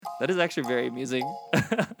That is actually very amusing.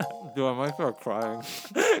 Dude, I might start crying.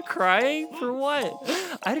 Crying for what?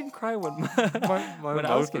 I didn't cry when My when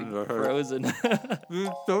I was emotions getting are hurt. frozen. Dude,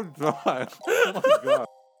 it's so dry. Oh my god.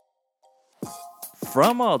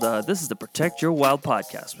 From Alda, this is the Protect Your Wild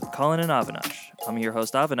podcast with Colin and Avinash. I'm your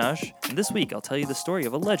host Avinash, and this week I'll tell you the story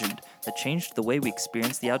of a legend that changed the way we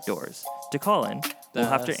experience the outdoors. To Colin, we'll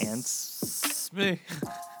have to answer. That's me.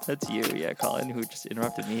 That's you, yeah, Colin, who just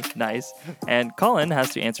interrupted me. Nice. And Colin has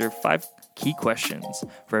to answer 5 key questions.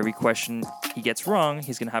 For every question he gets wrong,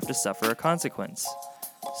 he's going to have to suffer a consequence.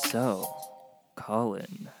 So,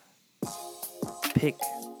 Colin, pick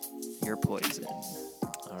your poison.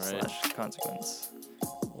 All right. / consequence.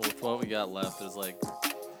 Well, with what we got left, there's like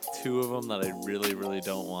 2 of them that I really, really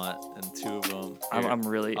don't want, and 2 of them. I'm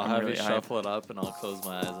really. I'll I'm have really you shuffle it up, and I'll close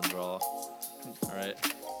my eyes and draw. All right.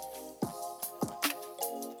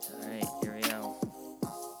 All right, here we go.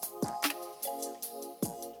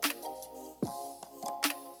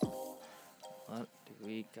 What do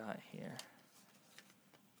we got here?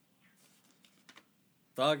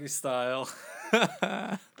 Doggy style.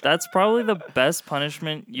 That's probably the best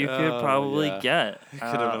punishment you could probably yeah. get. It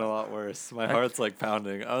could have been a lot worse. My heart's like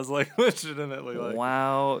pounding. I was like legitimately like.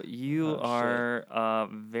 Wow, you are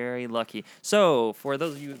very lucky. So, for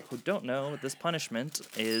those of you who don't know, this punishment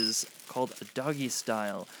is called doggy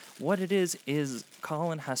style. What it is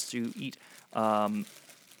Colin has to eat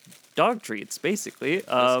dog treats, basically.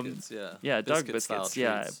 Biscuits, yeah. Yeah, dog Biscuit-style biscuits.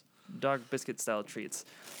 Yeah, treats. dog biscuit style treats.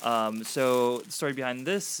 So the story behind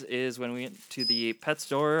this is when we went to the pet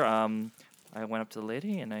store. I went up to the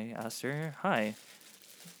lady and I asked her, "Hi,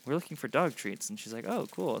 we're looking for dog treats," and she's like, "Oh,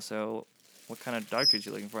 cool. So, what kind of dog treats are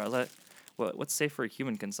you looking for?" I was like, "What's safe for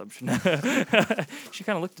human consumption?" She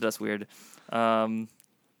kind of looked at us weird.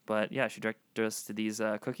 But yeah, she directed us to these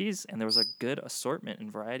cookies, and there was a good assortment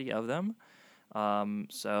and variety of them.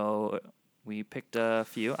 So we picked a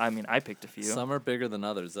few. I mean, I picked a few. Some are bigger than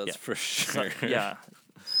others, that's for sure. Yeah.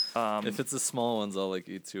 If it's the small ones, I'll like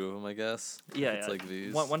eat 2 of them, I guess. Yeah, If it's like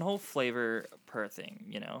these. One whole flavor per thing,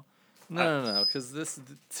 you know. No, because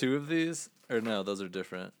 2 of these, or no, those are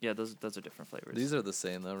different. Yeah, those are different flavors. These are the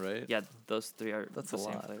same though, right? Yeah, those 3 are That's the a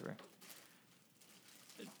same lot. flavor.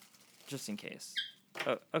 Just in case.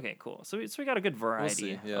 Oh, okay, cool. So we got a good variety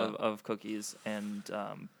see, yeah. of cookies and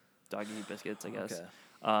doggy biscuits, I guess.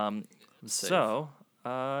 Okay. Safe. So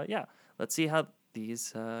yeah, let's see how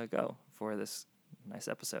these go for this nice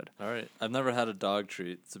episode. All right. I've never had a dog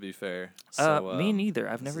treat, to be fair. So, Me neither.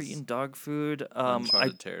 I've this never is eaten dog food.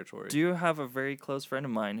 uncharted I territory. do have a very close friend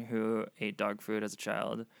of mine who ate dog food as a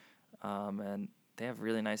child, and they have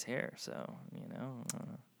really nice hair. So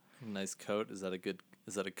Nice coat. Is that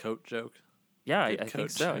a coat joke? yeah, I Good think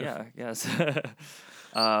coat so. joke. Yeah, yes.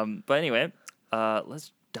 But anyway,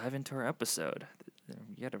 let's dive into our episode.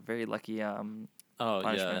 You had a very lucky Oh yeah,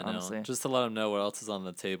 punishment, I know. honestly. Just to let them know what else is on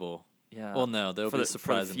the table. Yeah. Well, no, there'll be a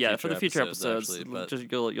surprise for the future episodes. actually, but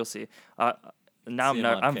Just you'll see. Now See 'em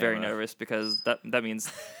on I'm very camera. nervous because that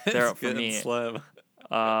means they're it's up for getting me. slim.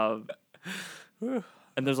 And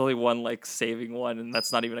there's only one like saving one, and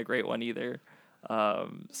that's not even a great one either.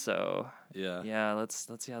 So Yeah. let's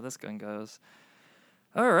see how this gun goes.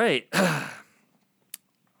 All right.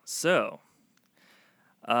 So,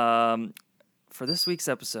 for this week's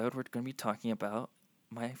episode, we're going to be talking about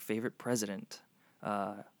my favorite president.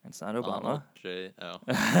 It's not Obama. Donald J. Oh.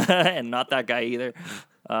 And not that guy either.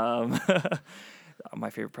 My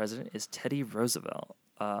favorite president is Teddy Roosevelt.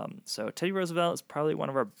 So Teddy Roosevelt is probably one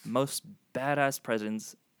of our most badass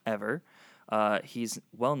presidents ever. He's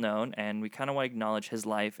well known, and we kind of want to acknowledge his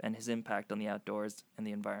life and his impact on the outdoors and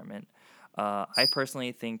the environment. I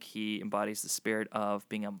personally think he embodies the spirit of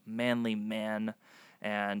being a manly man,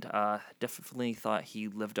 and definitely thought he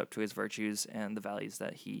lived up to his virtues and the values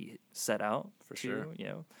that he set out For sure.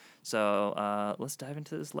 So let's dive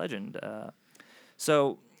into this legend.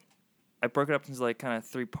 So I broke it up into like kind of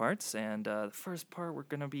 3 parts, and the first part we're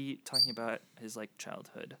gonna be talking about his like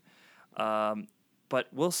childhood. But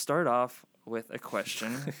we'll start off with a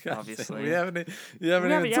question. Obviously, you haven't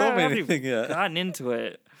even told me anything yet. Gotten into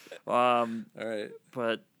it. All right.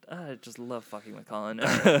 But I just love fucking with Colin.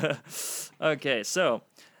 Okay, so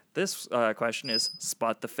this question is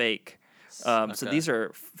spot the fake. So these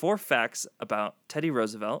are 4 facts about Teddy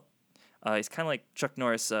Roosevelt. He's kind of like Chuck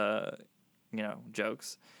Norris,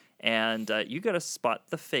 jokes. And you got to spot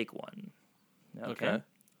the fake one. Okay.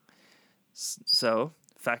 So,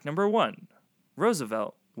 fact number 1.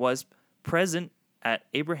 Roosevelt was present at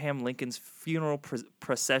Abraham Lincoln's funeral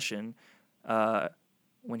procession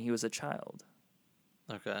when he was a child.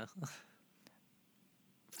 Okay.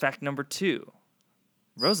 Fact number 2.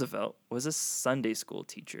 Roosevelt was a Sunday school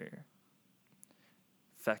teacher.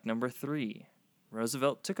 Fact number 3.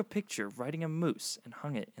 Roosevelt took a picture riding a moose and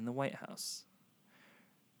hung it in the White House.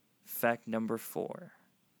 Fact number 4.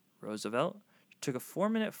 Roosevelt took a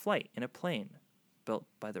 4-minute flight in a plane built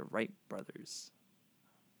by the Wright brothers.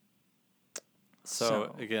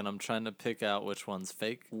 So, again, I'm trying to pick out which one's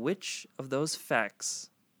fake. Which of those facts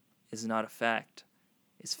is not a fact,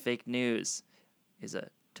 is fake news, is a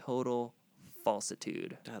total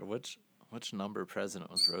falsitude? God, which number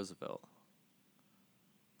president was Roosevelt?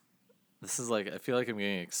 This is like, I feel like I'm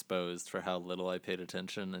getting exposed for how little I paid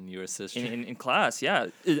attention in U.S. history. In class, yeah.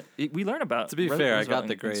 We learn about... To be fair, I got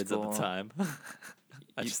the in grades at the school. time.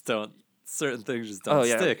 I just don't... Certain things just don't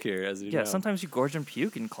stick here, as you know. Yeah, sometimes you gorge and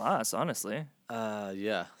puke in class, honestly.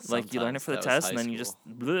 Yeah. Like, you learn it for the test, and then you just...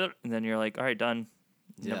 and then you're like, all right, done.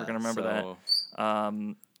 Never going to remember that.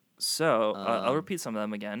 I'll repeat some of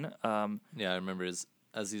them again. Yeah, I remember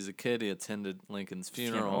as he's a kid, he attended Lincoln's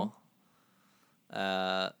funeral.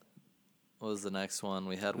 What was the next one?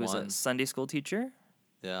 We had He was one. a Sunday school teacher.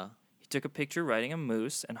 Yeah. He took a picture riding a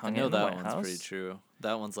moose and hung I know it in the that White one's House. pretty true.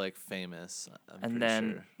 That one's like famous. And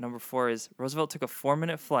then sure. number 4 is Roosevelt took a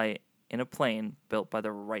 4-minute flight in a plane built by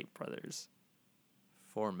the Wright brothers.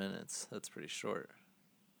 4 minutes. That's pretty short.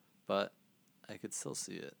 But I could still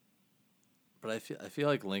see it. But I feel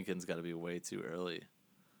like Lincoln's got to be way too early.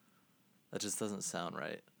 That just doesn't sound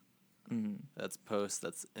right. Mm. That's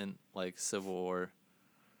in like Civil War.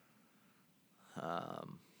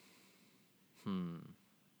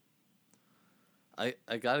 I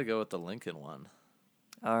got to go with the Lincoln one.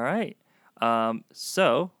 All right.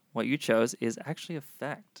 So what you chose is actually a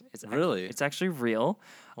fact. Really? It's actually real.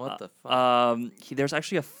 What the fuck? There's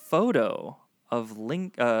actually a photo of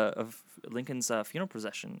Lincoln's funeral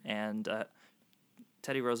procession, and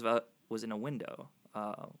Teddy Roosevelt was in a window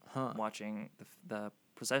watching the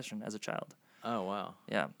procession as a child. Oh, wow.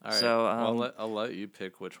 Yeah. All right. So I'll let you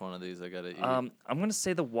pick which one of these I got to eat. I'm going to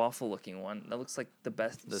say the waffle-looking one. That looks like the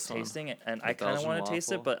best tasting, and I kind of want to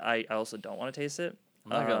taste it, but I also don't want to taste it.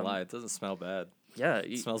 I'm not going to lie. It doesn't smell bad. Yeah.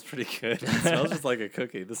 It smells pretty good. It smells just like a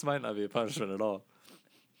cookie. This might not be a punishment at all.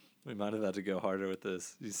 We might have had to go harder with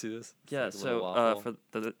this. You see this? It's yeah, like a little waffle.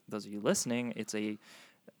 for those of you listening, it's a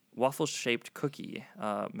waffle-shaped cookie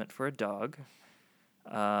meant for a dog.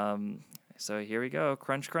 So here we go.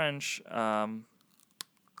 Crunch, crunch. How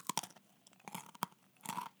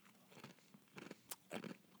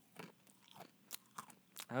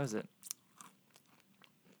is it?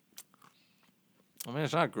 I mean,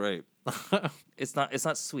 it's not great. It's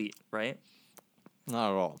not sweet, right?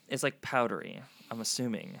 Not at all. It's like powdery, I'm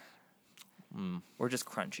assuming. Or just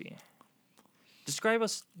crunchy. Describe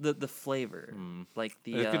us the flavor. Like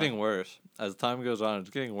the It's getting worse. As time goes on, it's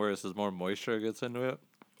getting worse as more moisture gets into it.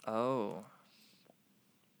 Oh.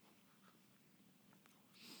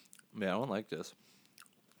 Yeah, I don't like this.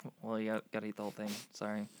 Well, you gotta eat the whole thing.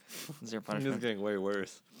 Sorry. Zero It's punishment. just getting way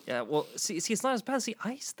worse. Yeah, well, see, it's not as bad as the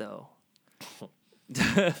ice, though.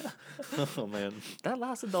 Oh, man. That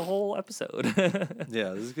lasted the whole episode. Yeah,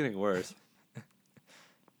 this is getting worse.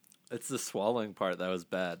 It's the swallowing part that was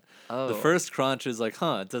bad. Oh. The first crunch is like,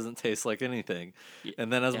 it doesn't taste like anything.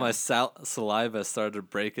 And then as my saliva started to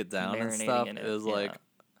break it down and Marinating stuff, in it was like...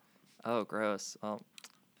 Oh, gross. Well,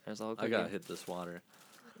 there's all I gotta hit this water.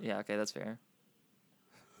 Yeah, okay, that's fair.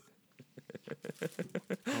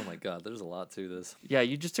 Oh my god, there's a lot to this. Yeah,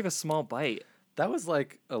 you just took a small bite. That was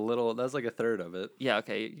like a little... That was like a third of it. Yeah,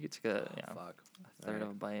 okay, you took a Fuck. a third of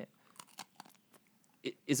a bite.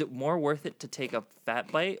 Is it more worth it to take a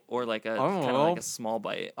fat bite or like a kind of like a small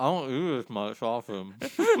bite? I don't eat as much often.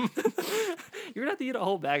 You're gonna have to eat a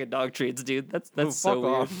whole bag of dog treats, dude. That's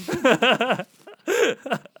so fuck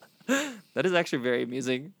weird. That is actually very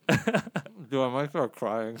amusing. Dude, I might start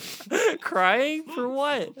crying. Crying for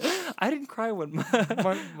what? I didn't cry when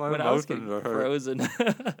My when I was getting emotions are hurt. frozen.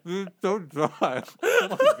 It's so dry. Oh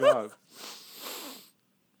my god.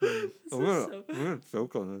 I'm gonna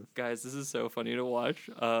choke on this. Guys, this is so funny to watch.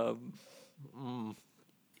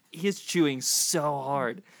 He's chewing so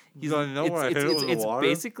hard. He's, I know when I hit it with the it's water.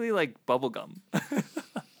 basically like bubble gum.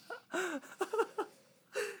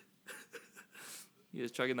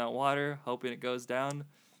 He's chugging that water, hoping it goes down.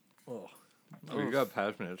 Oh, you got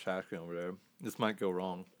passionate attacking over there. This might go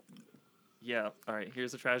wrong. Yeah. All right.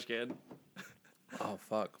 Here's the trash can. Oh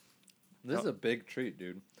fuck. This is a big treat,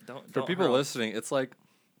 dude. Don't For people hurl. listening, it's like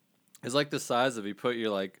the size of you put your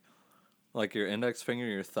like your index finger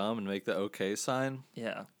and your thumb and make the OK sign.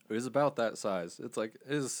 Yeah. It was about that size. It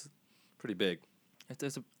is pretty big.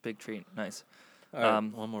 It's a big treat. Nice. All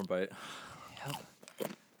right, one more bite. Yep.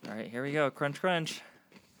 All right. Here we go. Crunch, crunch.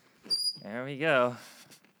 There we go.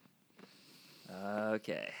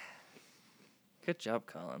 Okay. Good job,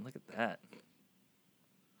 Colin. Look at that.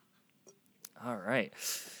 All right.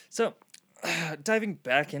 So, diving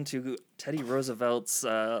back into Teddy Roosevelt's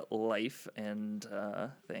life and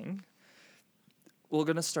thing, we're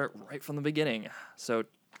going to start right from the beginning. So,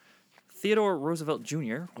 Theodore Roosevelt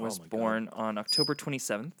Jr. was born on October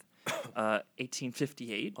 27th,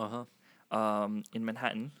 1858, in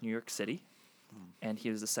Manhattan, New York City. And he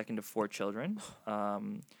was the second of 4 children,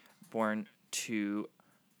 born to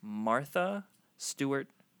Martha Stewart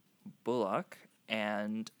Bullock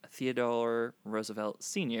and Theodore Roosevelt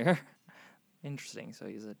Sr. Interesting. So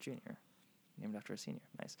he's a junior, named after a senior.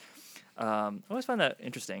 Nice. I always found that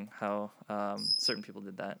interesting how certain people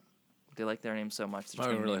did that. They like their name so much. I'm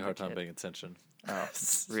having a really hard time paying attention. Oh,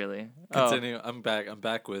 really? Continue. Oh. I'm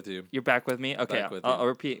back with you. You're back with me? Okay, I'll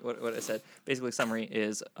repeat what I said. Basically, summary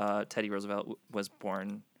is Teddy Roosevelt was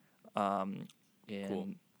born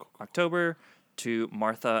in October to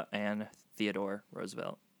Martha and Theodore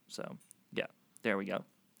Roosevelt. So, yeah, there we go.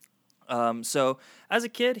 So, as a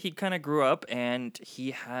kid, he kind of grew up and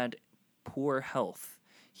he had poor health.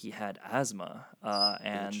 He had asthma,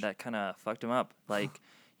 and that kind of fucked him up. Like,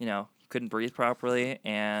 he couldn't breathe properly,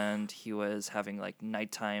 and he was having like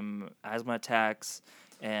nighttime asthma attacks,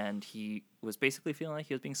 and he was basically feeling like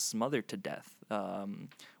he was being smothered to death,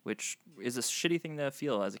 which is a shitty thing to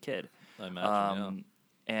feel as a kid. I imagine,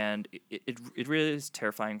 And it really is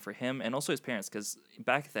terrifying for him and also his parents, because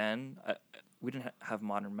back then we didn't have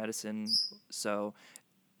modern medicine, so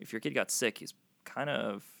if your kid got sick, he's kind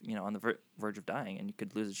of on the verge of dying, and you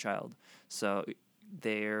could lose a child. So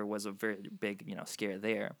there was a very big scare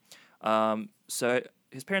there. So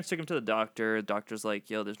his parents took him to the doctor. The doctor's like,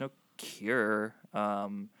 yo, there's no cure.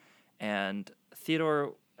 And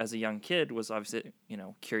Theodore, as a young kid, was obviously,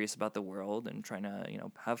 curious about the world and trying to,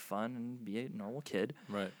 have fun and be a normal kid.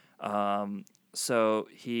 Right. So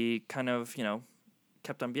he kind of,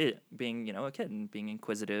 kept on being, a kid and being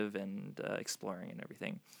inquisitive and exploring and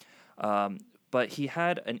everything. But he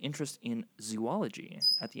had an interest in zoology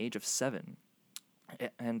at the age of 7.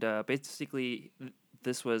 And basically,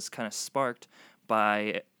 this was kind of sparked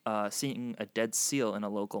by seeing a dead seal in a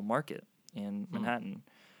local market in Manhattan.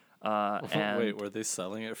 And wait, were they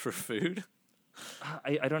selling it for food?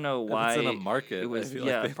 I don't know why. If it's in a market. It was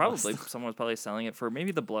probably someone was probably selling it for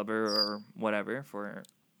maybe the blubber or whatever for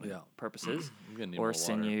purposes. I'm gonna need or more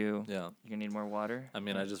sinew. Water. Yeah, you're gonna need more water. I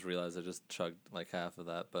mean, I just realized I just chugged like half of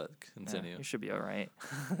that, but continue. Yeah, you should be all right.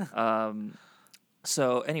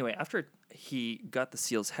 So anyway, after he got the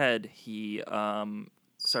seal's head, he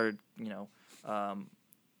started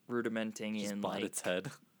rudimenting just in bought its head.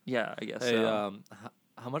 Yeah, I guess. Hey, so.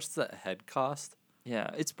 How much does that head cost?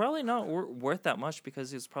 Yeah, it's probably not worth that much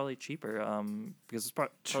because it's probably cheaper. Because it's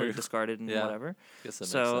probably discarded and whatever. Guess that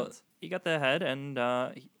so makes sense. He got the head, and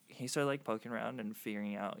he started like poking around and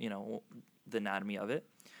figuring out the anatomy of it.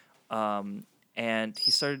 And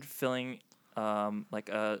he started filling like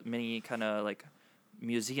a mini kind of like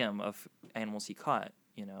museum of animals he caught.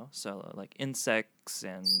 So like insects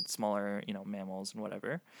and smaller mammals and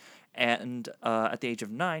whatever. And at the age of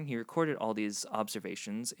 9, he recorded all these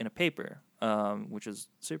observations in a paper, which is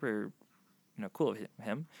super, cool of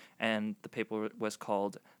him. And the paper was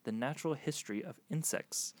called "The Natural History of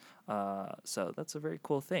Insects." So that's a very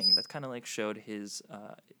cool thing. That kind of like showed his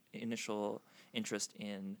initial interest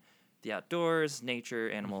in the outdoors, nature,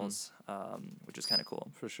 animals, which is kind of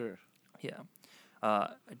cool. For sure. Yeah.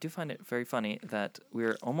 I do find it very funny that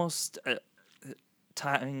we're almost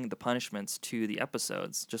tying the punishments to the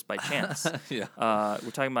episodes just by chance. Yeah.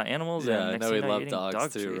 We're talking about animals, and I next know thing he you know, you're loved eating dogs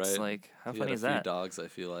dog too, treats. right? Like, how he funny had is a few that? dogs, I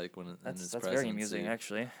feel like, in his That's very amusing,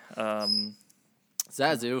 actually.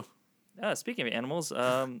 Zazu. Speaking of animals,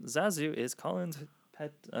 Zazu is Colin's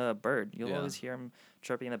pet bird. You'll always hear him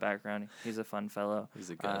chirping in the background. He's a fun fellow.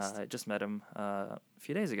 He's a guest. I just met him a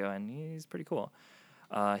few days ago, and he's pretty cool.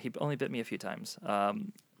 He only bit me a few times.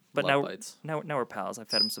 But now we're pals. I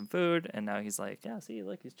fed him some food, and now he's like, yeah, see,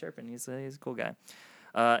 look, he's chirping. He's a cool guy.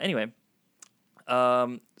 Anyway,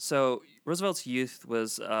 so Roosevelt's youth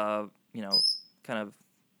was, kind of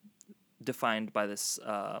defined by this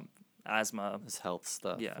asthma, his health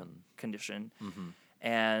stuff, condition,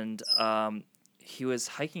 and he was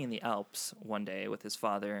hiking in the Alps one day with his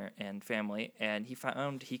father and family, and he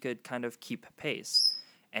found he could kind of keep pace,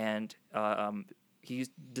 and he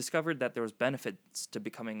discovered that there was benefits to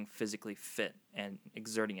becoming physically fit and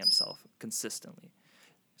exerting himself consistently.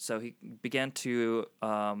 So he began to,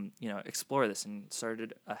 explore this and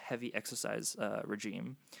started a heavy exercise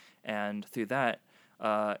regime. And through that,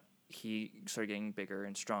 he started getting bigger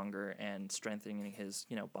and stronger and strengthening his,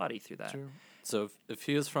 body through that. True. So if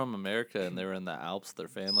he was from America and they were in the Alps, their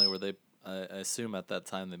family, were they? I assume at that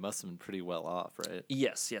time they must have been pretty well off, right?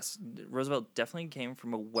 Yes. Roosevelt definitely came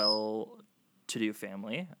from a well-to-do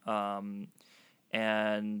family,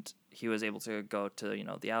 and he was able to go to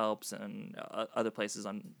the Alps and other places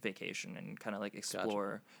on vacation and kind of like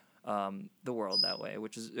explore the world that way,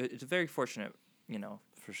 which is it's a very fortunate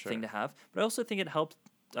For sure. thing to have. But I also think it helped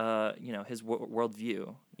his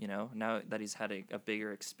worldview. Now that he's had a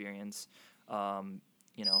bigger experience,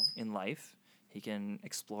 in life, he can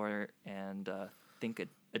explore and think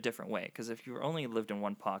a different way. Because if you only lived in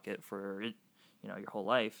one pocket for your whole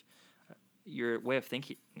life, your way of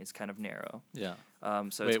thinking is kind of narrow. Yeah.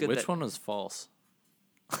 So Wait, it's good which one was false?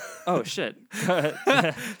 Oh shit!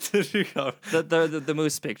 Did you go? The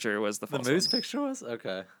moose picture was the false The moose one. picture was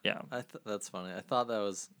okay. Yeah. That's funny. I thought that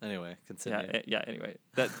was anyway. Continue. Yeah. Anyway,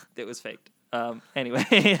 that it was faked. Anyway.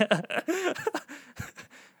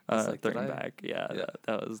 Like, Throwing back, Yeah.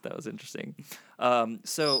 that was interesting.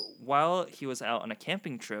 So while he was out on a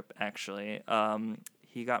camping trip, actually,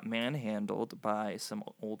 he got manhandled by some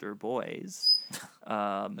older boys.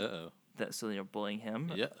 Uh-oh. Bullying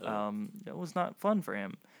him. Yeah. It was not fun for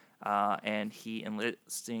him. And he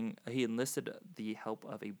enlisted the help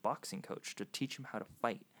of a boxing coach to teach him how to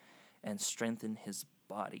fight and strengthen his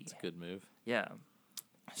body. It's a good move. Yeah.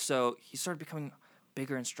 So he started becoming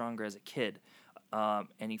bigger and stronger as a kid.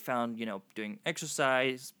 And he found, doing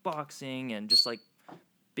exercise, boxing, and just like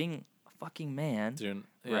being a fucking man. Doing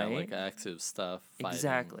right? like active stuff. Fighting,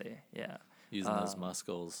 Exactly. Yeah. using those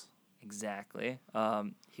muscles. Exactly.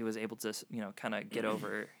 He was able to, kind of get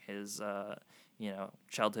over his,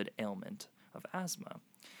 childhood ailment of asthma.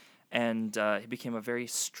 And he became a very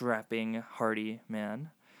strapping, hardy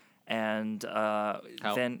man. And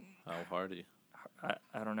then... How hardy?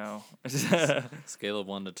 I don't know. Scale of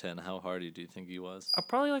 1 to 10. How hardy do you think he was?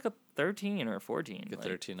 Probably like a 13 or 14. Like a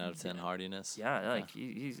 13 out of 10 hardiness. Yeah, like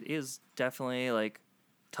he is definitely like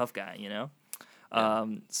tough guy, Yeah.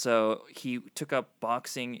 So he took up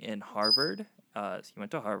boxing in Harvard. He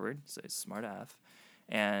went to Harvard, so he's smart AF.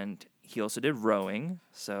 And he also did rowing,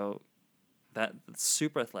 so that's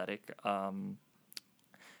super athletic.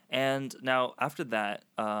 And now after that,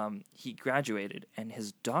 he graduated, and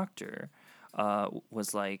his doctor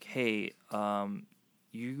was like, "Hey,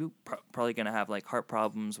 you probably gonna have like heart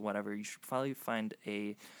problems, whatever. You should probably find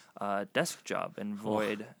a desk job and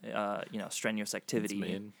avoid, strenuous activity."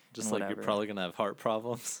 That's mean. Just and like whatever. you're probably gonna have heart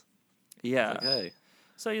problems. Yeah. Like, hey.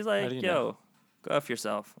 So he's How like, do you "Yo, know?" go F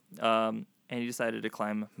yourself." And he decided to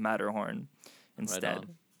climb Matterhorn instead.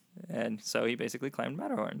 on. And so he basically climbed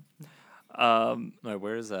Matterhorn. Wait,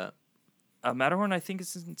 where is that? Matterhorn, I think,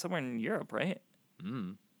 is somewhere in Europe, right?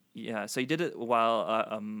 Mm. Yeah. So he did it while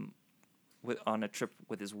on a trip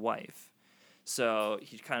with his wife. So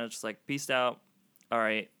he kind of just like peaced out. All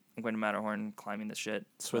right, I'm going to Matterhorn, climbing this shit.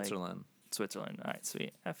 Switzerland. Switzerland. All right,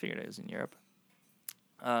 sweet. I figured it was in Europe.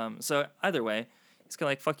 So either way, it's kind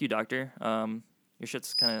of like, fuck you, doctor. Your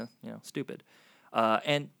shit's kind of, stupid.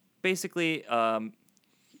 And basically,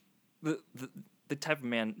 the type of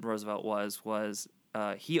man Roosevelt was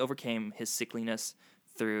he overcame his sickliness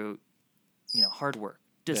through, hard work,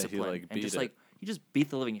 discipline, and just like he just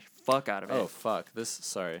beat the living fuck out of it. Oh fuck!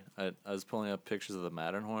 Sorry, I was pulling up pictures of the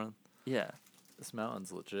Matterhorn. Yeah. This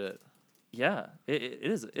mountain's legit. Yeah, it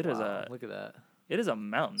is. It is Wow, look at that. It is a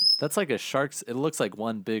mountain. That's like a shark's. It looks like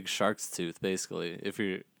one big shark's tooth, basically. If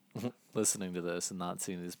you're listening to this and not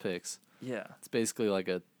seeing these pics, Yeah. it's basically like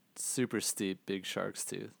a super steep big shark's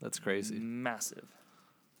tooth. That's crazy. Massive,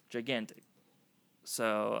 gigantic.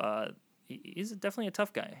 So he's definitely a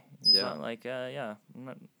tough guy. He's Yeah. not like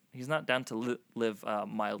he's not down to live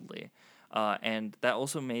mildly, and that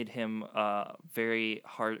also made him very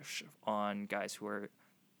harsh on guys who were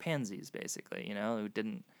pansies, basically. Who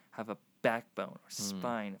didn't have a backbone or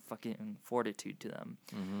spine, fucking fortitude to them.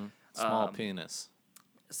 Mm-hmm. Small penis.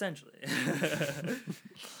 Essentially.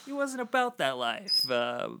 He wasn't about that life.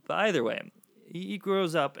 But either way, he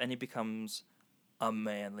grows up and he becomes a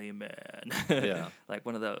manly man. Yeah. Like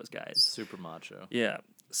one of those guys. Super macho. Yeah.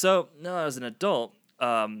 So, now as an adult,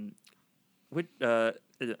 we're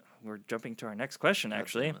jumping to our next question,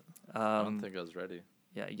 actually. I don't think I was ready.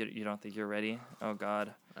 Yeah, you don't think you're ready? Oh,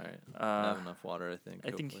 God. All right. I have enough water, I think.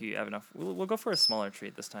 I think hopefully. you have enough. We'll go for a smaller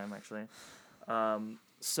treat this time, actually.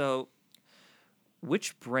 So,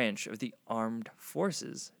 which branch of the armed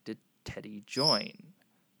forces did Teddy join?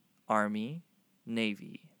 Army,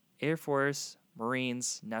 Navy, Air Force,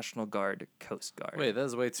 Marines, National Guard, Coast Guard. Wait,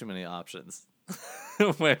 that's way too many options.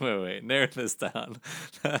 wait. Narrow this down.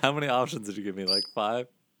 How many options did you give me? Like 5?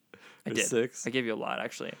 I Or did. 6? I gave you a lot,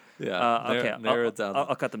 actually. Yeah. Okay. Narrow it down.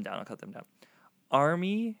 I'll cut them down.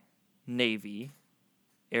 Army, Navy,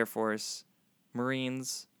 Air Force,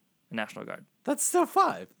 Marines, National Guard. That's still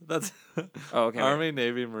 5. That's Oh, okay. Army,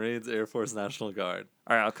 Navy, Marines, Air Force, National Guard.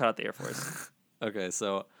 All right, I'll cut out the Air Force. Okay,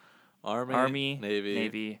 so Army,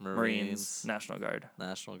 Navy, Marines, National Guard.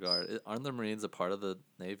 National Guard. Aren't the Marines a part of the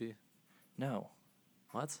Navy? No,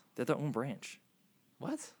 What? they're their own branch.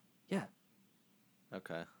 What? Yeah,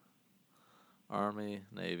 Okay. Army,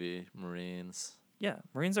 Navy, Marines. yeah.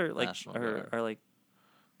 Marines are like National Guard. are like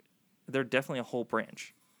they're definitely a whole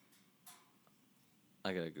branch.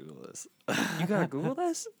 I gotta Google this. You gotta Google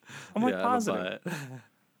this. I'm like Yeah, positive.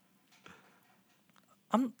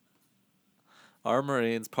 I'm Are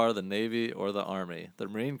Marines part of the Navy or the Army? The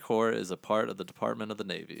Marine Corps is a part of the Department of the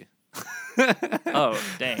Navy. Oh,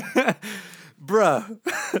 dang. Bruh.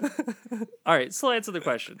 All right, so answer the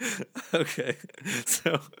question. Okay.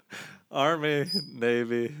 So, Army,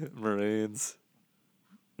 Navy, Marines,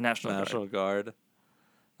 National Guard.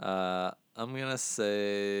 Guard. I'm going to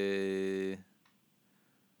say.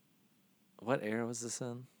 What era was this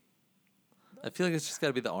in? I feel like it's just got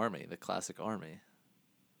to be the Army, the classic Army.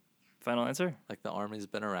 Final answer? Like, the Army's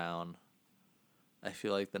been around. I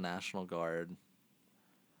feel like the National Guard.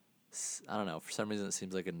 I don't know. For some reason, it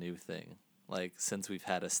seems like a new thing. Like, since we've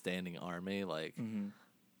had a standing army, like,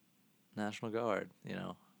 National Guard, you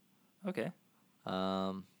know. Okay.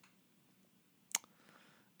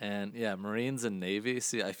 And, yeah, Marines and Navy.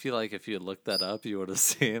 See, I feel like if you had looked that up, you would have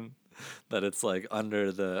seen that it's, like,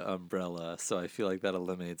 under the umbrella. So I feel like that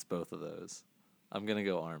eliminates both of those. I'm going to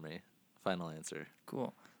go Army. Final answer.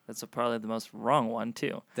 Cool. That's probably the most wrong one,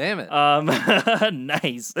 too. Damn it.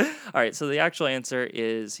 Nice. All right, so the actual answer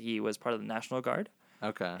is he was part of the National Guard,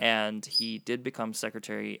 Okay. and he did become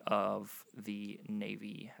Secretary of the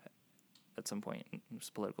Navy at some point in his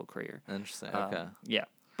political career. Interesting. Okay. Yeah.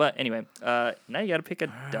 But anyway, now you got to pick a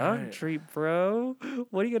dog right. treat, bro.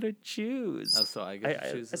 What are you going to choose? Oh, so I get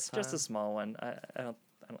to choose this It's just a time? small one. I don't.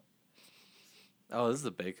 Oh, this is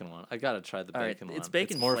the bacon one. I got to try the All right, bacon one. it's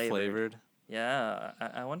bacon more flavored. flavored. Yeah,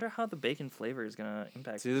 I wonder how the bacon flavor is gonna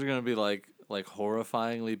impact. It's either gonna be like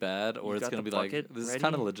horrifyingly bad, or You it's got gonna the be like bucket this is ready?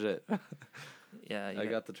 kind of legit. Yeah, I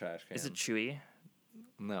got the trash can. Is it chewy?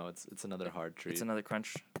 No, it's another hard treat. It's another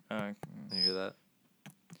crunch. You hear that?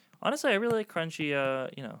 Honestly, I really like crunchy,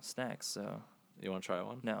 snacks. So You want to try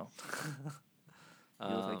one? no, you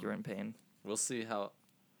look like you're in pain. We'll see how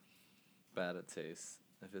bad it tastes.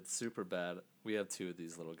 If it's super bad, we have 2 of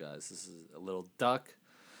these little guys. This is a little duck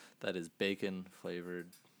that is bacon flavored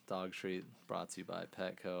dog treat brought to you by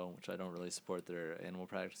Petco, which I don't really support their animal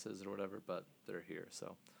practices or whatever, but they're here.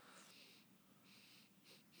 So,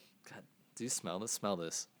 God, do you smell this? Smell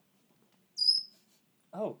this.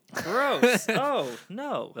 Oh, gross! Oh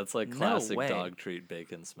no, That's like No classic way. dog treat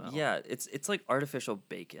bacon smell. Yeah, it's like artificial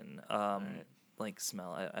bacon. Right. Like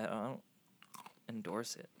smell. I don't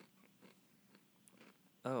endorse it.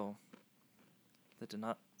 Oh, that did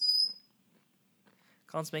not.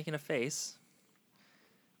 Colin's making a face.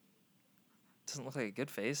 Doesn't look like a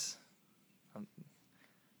good face.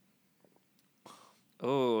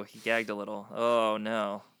 Oh, he gagged a little. Oh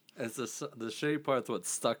no. It's the shitty part's what's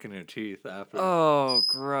stuck in your teeth after. Oh,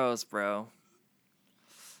 gross, bro.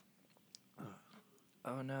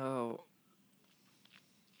 Oh no.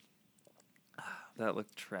 That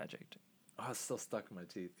looked tragic. Oh, it's still stuck in my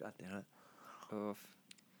teeth. God damn it. Oof.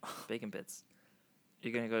 Bacon bits.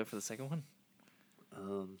 You gonna go for the second one?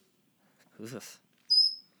 Oof. Who's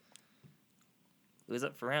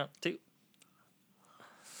up for round 2?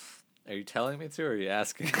 Are you telling me to, or are you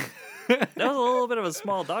asking? That was a little bit of a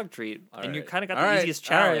small dog treat, All and you right. kind of got All the right. easiest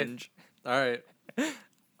All right. challenge. All right.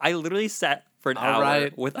 I literally sat for an All hour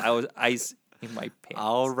right. without ice in my pants.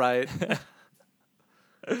 All right.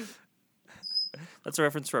 That's a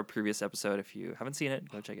reference to our previous episode. If you haven't seen it,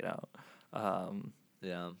 go check it out.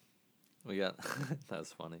 Yeah. We got. That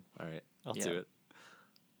was funny. All right. I'll Yeah. do it.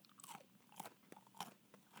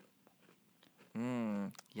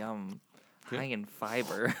 Yum. Good. High in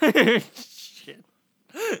fiber. Shit.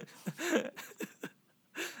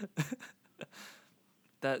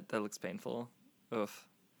 That looks painful. Oof.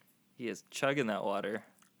 He is chugging that water.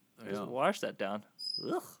 Yeah. Just wash that down.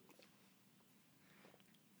 Ugh.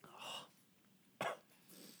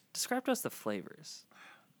 Describe to us the flavors.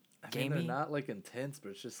 I mean, Gamey? they're not like intense, but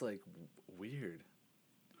it's just like weird.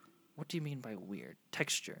 What do you mean by weird?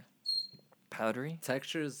 Texture. Powdery?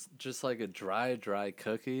 Texture is just like a dry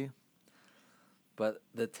cookie. But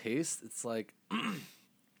the taste, it's like, oh,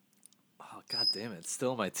 God damn it. It's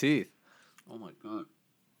still in my teeth. Oh my god.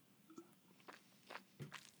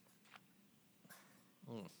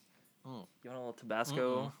 You want a little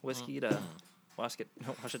Tabasco whiskey to wash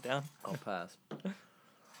it down? I'll pass.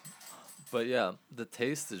 But yeah, the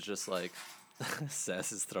taste is just like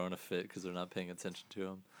Sass is throwing a fit because they're not paying attention to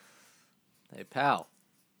him. Hey, pal.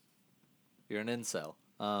 You're an incel.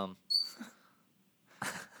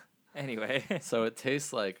 Anyway. So it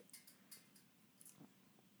tastes like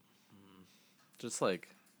just like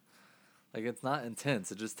it's not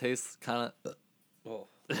intense. It just tastes kind of. Oh,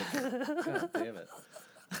 God damn it!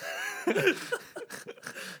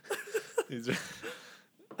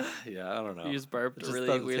 Yeah, I don't know. You just burped It just really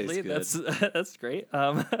doesn't weirdly. taste good. That's great.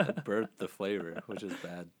 It burped the flavor, which is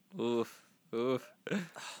bad. Oof.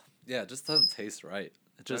 Yeah, it just doesn't taste right.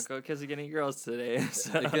 It just Don't go kissing any girls today.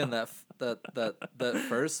 So. again that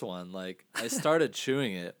first one, like I started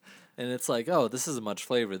chewing it, and it's like, oh, this isn't much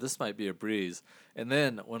flavor. This might be a breeze. And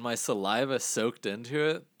then when my saliva soaked into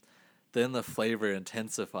it, then the flavor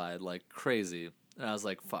intensified like crazy. And I was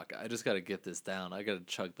like, fuck, I just got to get this down. I got to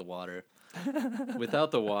chug the water.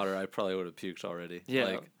 Without the water, I probably would have puked already.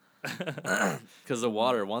 Yeah. Because the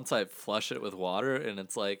water, once I flush it with water, and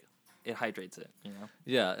it's like, it hydrates it, you know?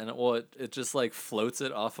 yeah, and it just like floats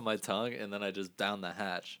it off of my tongue, and then I just down the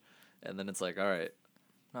hatch. And then it's like, all right.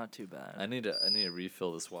 Not too bad. I need to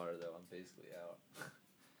refill this water, though. I'm basically out.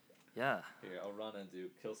 Yeah. Here, I'll run and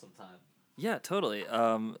kill some time. Yeah, totally.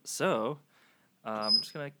 So, I'm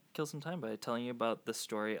just going to kill some time by telling you about the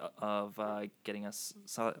story of getting us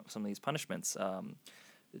some of these punishments.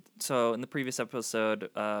 So, in the previous episode,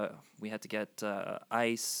 we had to get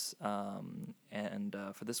ice, and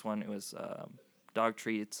for this one, it was dog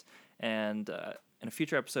treats. And in a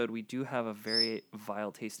future episode, we do have a very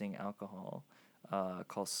vile-tasting alcohol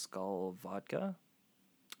called Skull Vodka.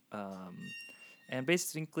 And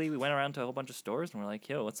basically, we went around to a whole bunch of stores, and we're like,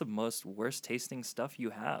 yo, what's the most worst-tasting stuff you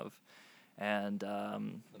have? And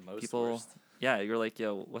people, worst. yeah, you're like,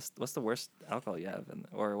 yo, what's the worst alcohol you have,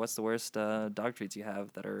 or what's the worst dog treats you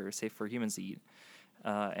have that are safe for humans to eat?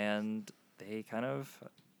 And they kind of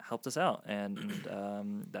helped us out, and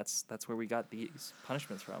that's where we got these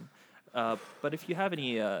punishments from. But if you have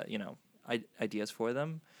any ideas for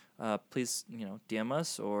them, please DM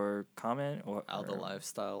us or comment or Out the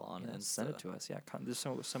Lifestyle on Insta. Send it to us. Yeah, there's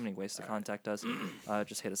so many ways to contact us.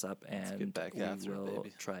 Just hit us up and get back we after, will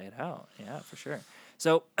baby. try it out. Yeah, for sure.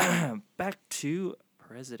 So back to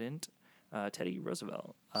President Teddy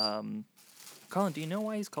Roosevelt. Colin, do you know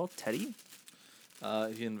why he's called Teddy?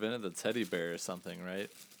 He invented the teddy bear or something,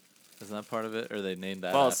 right? Isn't that part of it? Or they named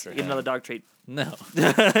that Well, after him? another dog trait. No.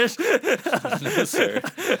 No, sir.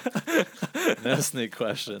 No sneak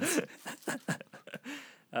questions.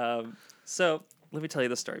 So let me tell you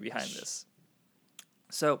the story behind this.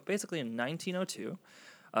 So basically in 1902,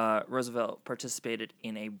 Roosevelt participated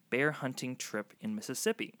in a bear hunting trip in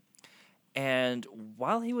Mississippi. And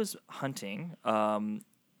while he was hunting,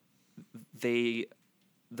 the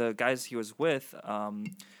guys he was with,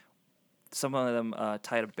 some of them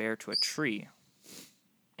tied a bear to a tree.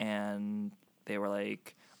 And they were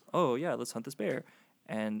like, oh, yeah, let's hunt this bear.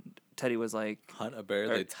 And Teddy was like... Hunt a bear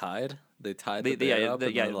they tied? They tied the bear up?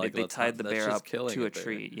 They tied the That's bear just up killing to a bear.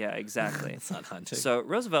 tree. Yeah, exactly. It's not hunting. So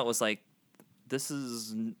Roosevelt was like, this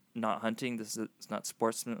is not hunting. This is not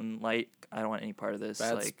sportsmanlike. I don't want any part of this.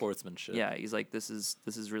 Bad like, sportsmanship. Yeah, he's like, this is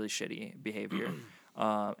really shitty behavior.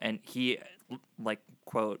 And he, like,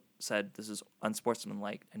 quote, said this is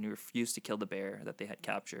unsportsmanlike, and he refused to kill the bear that they had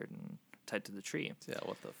captured and tied to the tree. Yeah,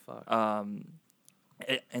 what the fuck?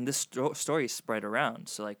 And this story spread around,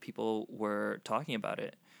 so like people were talking about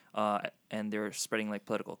it, and they were spreading like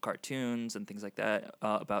political cartoons and things like that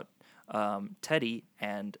about Teddy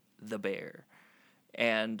and the bear.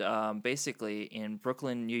 And basically in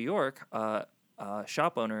Brooklyn, New York, a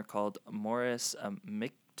shop owner called Morris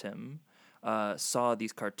Michtom saw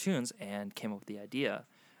these cartoons and came up with the idea,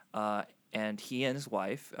 and he and his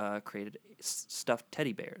wife created stuffed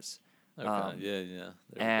teddy bears. Okay, yeah.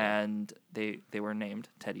 And they were named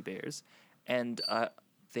teddy bears, and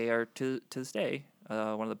they are to this day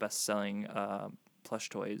one of the best-selling plush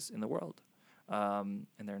toys in the world. And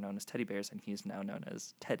they're known as teddy bears, and he's now known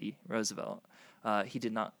as Teddy Roosevelt. He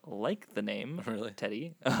did not like the name Really?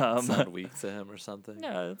 Teddy. Sound weak to him or something?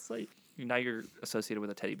 Yeah, it's like now you're associated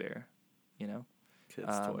with a teddy bear, you know?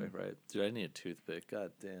 Kid's toy, right? Dude, I need a toothpick.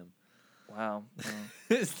 God damn. Wow.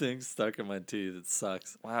 This thing's stuck in my teeth. It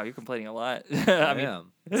sucks. Wow, you're complaining a lot. I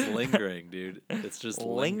am. It's lingering, dude. It's just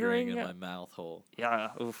lingering in Lingering? my mouth hole.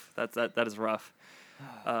 Yeah, oof, that is rough.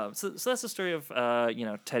 So that's the story of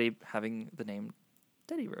Teddy having the name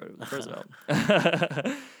Teddy Roosevelt.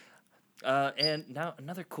 And now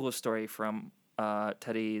another cool story from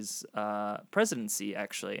Teddy's presidency,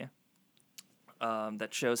 actually.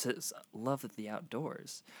 that shows his love of the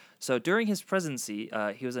outdoors. So during his presidency,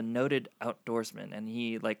 he was a noted outdoorsman, and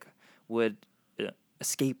he would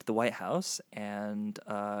escape the White House and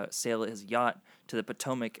sail his yacht to the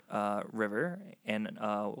Potomac River, and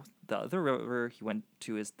the other river he went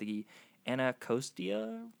to is the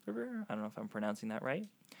Anacostia River. I don't know if I'm pronouncing that right.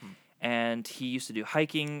 And he used to do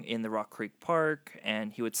hiking in the Rock Creek Park,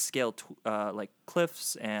 and he would scale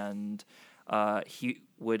cliffs, and he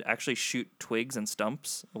would actually shoot twigs and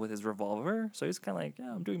stumps with his revolver. So he's kind of like,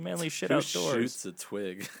 yeah, I'm doing manly shit Who outdoors. shoots a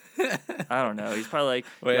twig? I don't know. He's probably like,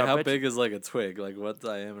 wait, how big is like a twig? Like what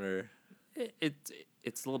diameter?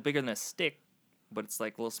 It's a little bigger than a stick, but it's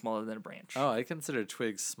like a little smaller than a branch. Oh, I consider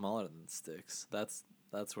twigs smaller than sticks. That's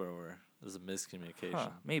where there's a miscommunication. Huh,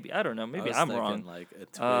 maybe I don't know. Maybe I'm wrong. Like a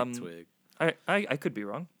twig. I could be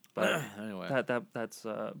wrong, but anyway, that's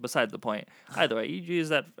beside the point. Either way, you use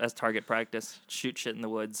that as target practice. Shoot shit in the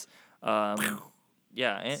woods.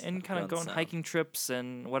 Yeah, and kind of go on hiking trips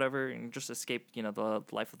and whatever, and just escape the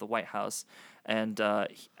life of the White House. And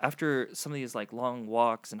after some of these like long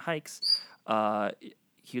walks and hikes,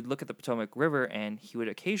 he would look at the Potomac River, and he would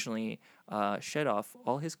occasionally shed off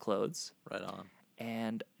all his clothes. Right on.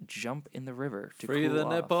 And jump in the river to free cool the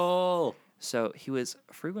off. nipple. So he was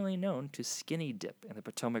frequently known to skinny dip in the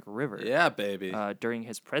Potomac River. Yeah, baby. During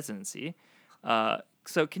his presidency.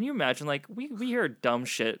 So can you imagine, like, we hear dumb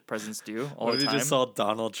shit presidents do all the time. What if you just saw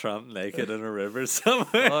Donald Trump naked in a river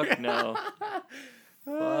somewhere? Fuck no.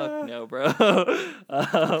 Fuck no, bro.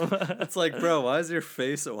 It's like, bro, why is your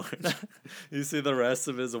face orange? You see the rest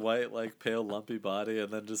of his white, like, pale, lumpy body,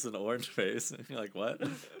 and then just an orange face. And you're like, what?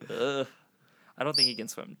 I don't think he can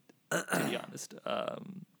swim, to be honest.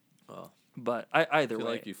 Well, but either I feel way,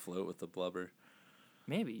 like you float with the blubber.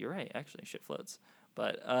 Maybe you're right. Actually, shit floats.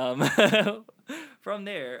 But from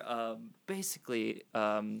there, basically,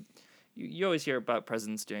 you always hear about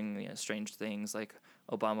presidents doing strange things. Like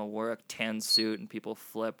Obama wore a tan suit and people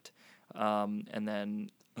flipped, and then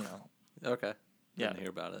Okay. Yeah. Didn't hear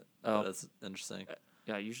about it. Oh. But that's interesting.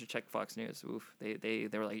 Yeah, you should check Fox News. Oof, they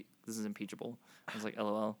were like, this is impeachable. I was like,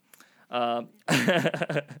 LOL.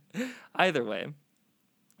 Either way,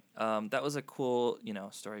 that was a cool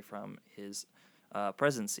story from his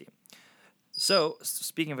presidency. So,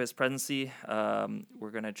 speaking of his presidency,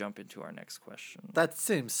 we're going to jump into our next question. That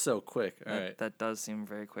seems so quick. All right. That does seem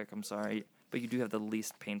very quick. I'm sorry. But you do have the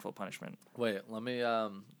least painful punishment. Wait, let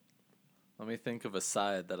me think of a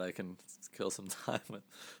side that I can kill some time with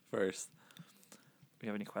first. Do you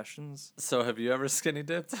have any questions? So, have you ever skinny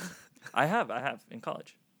dipped? I have in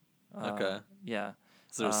college. Okay. Yeah.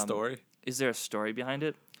 Is there a story? Is there a story behind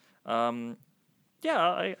it? Yeah,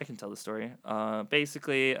 I can tell the story.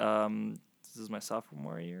 Basically, this is my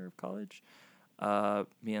sophomore year of college.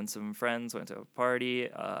 Me and some friends went to a party.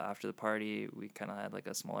 After the party, we kind of had like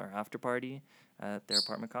a smaller after party at their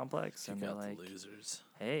apartment complex, and they're like, losers.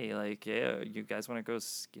 "Hey, like, yeah, you guys want to go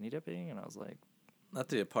skinny dipping?" And I was like, Not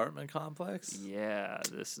the apartment complex? "Yeah,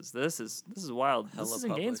 this is wild. Hella this is in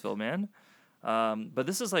public. Gainesville, man." But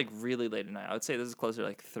this is like really late at night. I would say this is closer to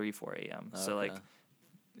like 3-4 a.m. So like,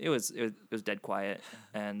 it was dead quiet,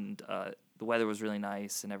 and the weather was really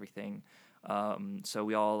nice and everything. So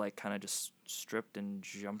we all like kind of just stripped and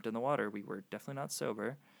jumped in the water. We were definitely not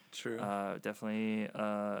sober. True. Definitely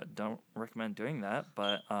don't recommend doing that.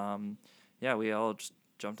 But yeah, we all just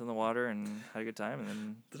jumped in the water and had a good time. And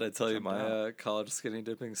then Did I tell you jumped my college skinny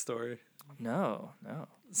dipping story? No.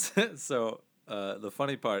 So the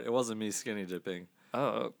funny part, it wasn't me skinny dipping.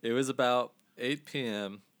 Oh, It was about 8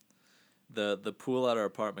 p.m. The pool at our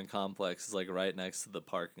apartment complex is like right next to the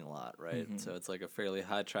parking lot, right? Mhm. So it's like a fairly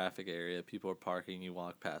high traffic area. People are parking. You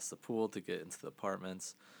walk past the pool to get into the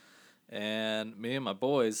apartments. And me and my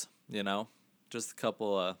boys, just a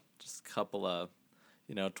couple of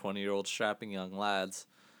 20-year-old strapping young lads,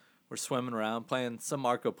 were swimming around playing some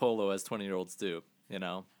Marco Polo as 20-year-olds do.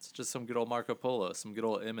 It's just some good old Marco Polo, some good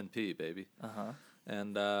old M&P, baby.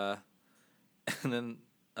 And and then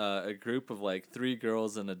a group of like 3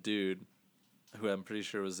 girls and a dude, who I'm pretty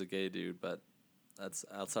sure was a gay dude, but that's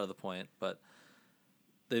outside of the point. But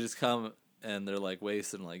they just come and they're like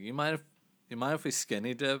wasted and like, you mind if we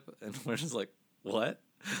skinny dip? And we're just like, what?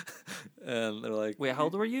 And they're like, wait, how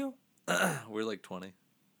old were you? we're like 20.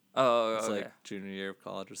 Oh, It's okay. like junior year of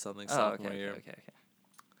college or something, Oh, sophomore okay, year. okay.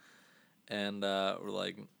 And we're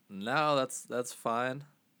like, no, that's fine.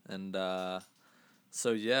 And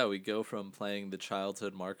so yeah, we go from playing the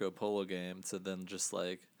childhood Marco Polo game to then just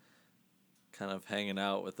like kind of hanging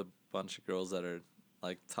out with a bunch of girls that are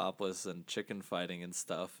like topless and chicken fighting and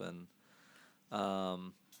stuff. And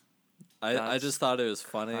I just thought it was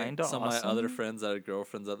funny. kinda Some of my other awesome. friends that had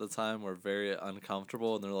girlfriends at the time were very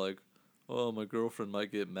uncomfortable, and they're like, "Oh, my girlfriend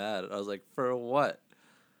might get mad." I was like, "For what?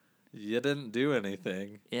 You didn't do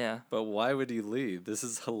anything, Yeah. but why would you leave? This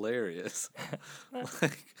is hilarious."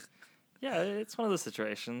 Like, Yeah, it's one of those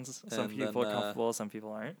situations. Some And people then, are comfortable, some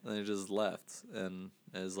people aren't. and he just left, and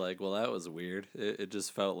it was like, well, that was weird. It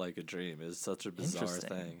just felt like a dream. It was such a bizarre Interesting.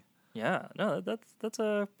 thing. Yeah, no, that's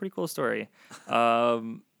a pretty cool story.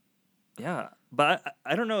 Yeah, but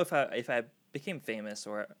I don't know if I became famous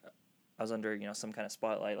or I was under some kind of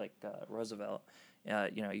spotlight like Roosevelt,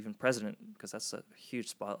 even president, because that's a huge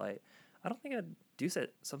spotlight. I don't think I'd do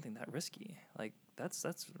something that risky. Like that's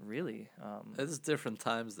really It's different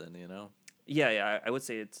times then, you know. yeah, I would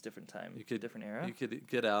say it's different time, You could different era. You could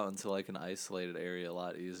get out into like an isolated area a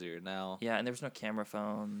lot easier now. Yeah, and there was no camera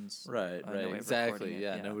phones. Right, no right, way of exactly. recording it,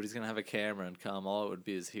 Yeah, nobody's gonna have a camera and come. All it would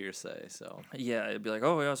be is hearsay. So, Yeah, it'd be like,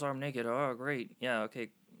 oh, yeah, I saw him naked. Oh, great. Yeah, okay,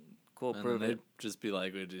 cool, and prove then it. they'd just be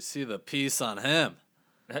like, "Did you see the piece on him?"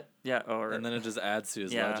 Yeah, or And then it just adds to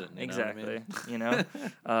his yeah, legend. You exactly. Know what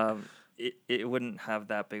I mean? It wouldn't have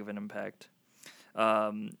that big of an impact.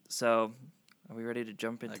 So, are we ready to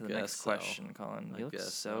jump into the guess next so. question, Colin? I You look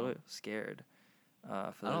guess so so. scared.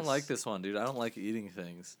 For I don't like this one, dude. I don't like eating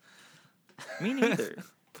things. Me neither.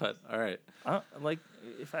 But all right, Like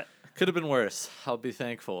if I could have been worse. I'll be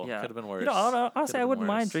thankful. yeah Could have been worse. honestly, Could've I been wouldn't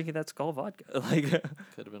mind worse. drinking that Skull vodka. Like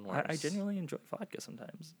Could have been worse. I genuinely enjoy vodka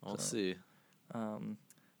sometimes. We'll so, see.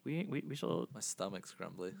 We shall. My stomach's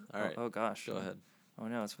grumbly. All right. Oh gosh. Go ahead. Oh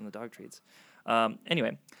no, it's from the dog treats.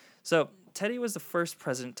 Anyway, so Teddy was the first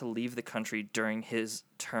president to leave the country during his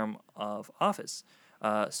term of office.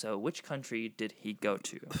 So which country did he go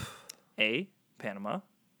to? A. Panama,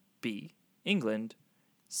 B. England,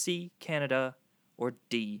 C. Canada, or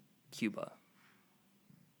D. Cuba?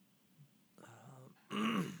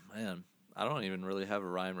 Man, I don't even really have a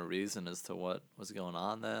rhyme or reason as to what was going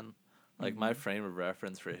on then. Like, my frame of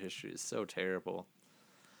reference for history is so terrible.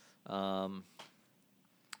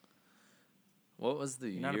 What was the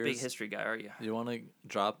You're years? not a big history guy, are you? You want to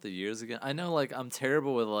drop the years again? I know, like, I'm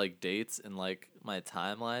terrible with, like, dates and, like, my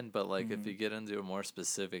timeline, but, like, if you get into a more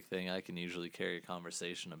specific thing, I can usually carry a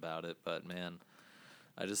conversation about it. But, man,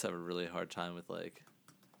 I just have a really hard time with, like,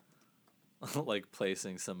 like,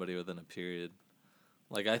 placing somebody within a period.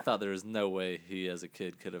 Like, I thought there was no way he, as a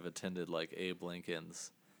kid, could have attended, like, Abe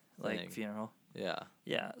Lincoln's Like thing. funeral? Yeah.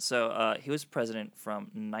 Yeah. So he was president from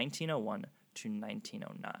 1901 to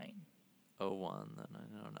 1909. 01, then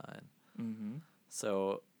 909. Mm-hmm.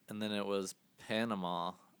 So, and then it was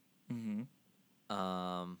Panama,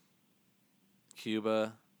 Mm-hmm.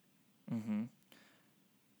 Cuba, Mm-hmm.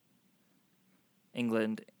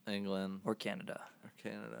 England England, or Canada. or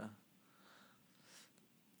Canada.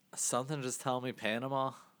 Something just tell me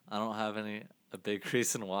Panama. I don't have a big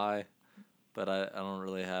reason why, but I don't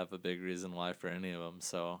really have a big reason why for any of them,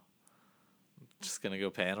 so I'm just going to go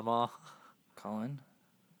Panama. Colin?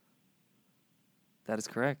 That is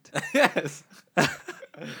correct. Yes.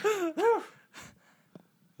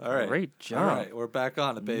 All right. Great job. All right, we're back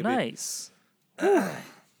on it, baby. Nice.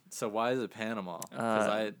 So why is it Panama?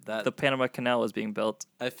 Because The Panama Canal was being built.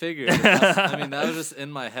 I figured. I mean, that was just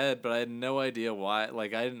in my head, but I had no idea why.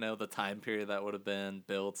 Like, I didn't know the time period that would have been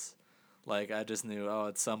built. Like, I just knew,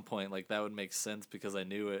 at some point, like, that would make sense because I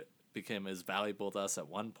knew it became as valuable to us at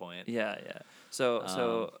one point. Yeah.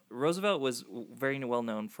 So Roosevelt was very well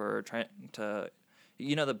known for trying to,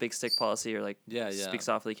 the big stick policy, or like speak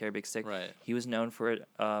softly, carry big stick. Right. He was known for it,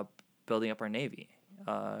 building up our navy,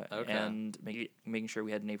 Okay. and making sure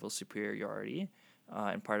we had naval superiority,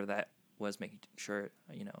 and part of that was making sure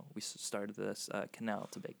we started this canal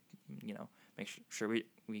to make sure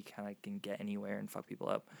we kind of can get anywhere and fuck people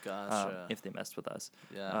up. Gotcha. If they messed with us.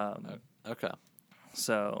 Yeah. Okay.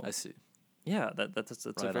 So I see. yeah, that's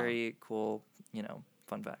Right a on. very cool,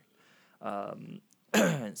 fun fact.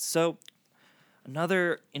 So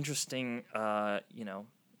another interesting,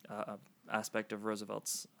 aspect of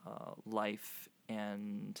Roosevelt's life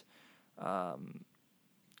and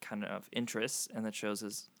kind of interests, and that shows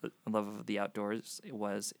his love of the outdoors,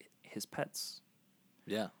 was his pets.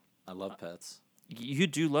 Yeah. I love pets. You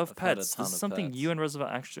do love I've had a pets. ton This is of something pets. you and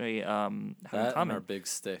Roosevelt actually have in That and common. our big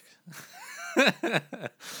stick.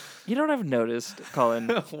 You know what I've noticed, Colin,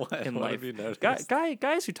 What? in What life? have you noticed?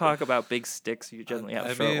 Guys who talk about big sticks, you generally have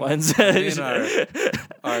I short mean- ones. I mean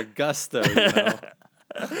our gusto,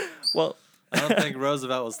 Well, I don't think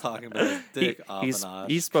Roosevelt was talking about his dick off he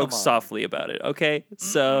and spoke softly about it. Okay,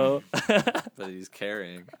 so But he's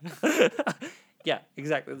carrying. yeah,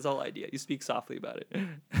 exactly. That's the whole idea. You speak softly about it.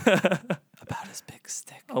 About his big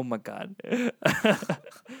stick. Oh my god.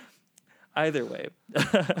 Either way,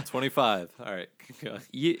 25. All right.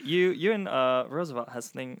 you and Roosevelt has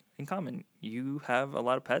something in common. You have a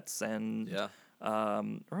lot of pets, and Yeah.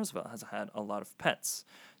 Roosevelt has had a lot of pets.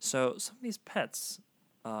 So some of these pets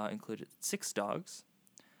included 6 dogs,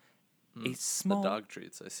 a The small dog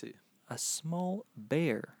treats, I see. a small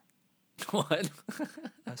bear, What?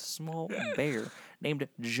 a small bear named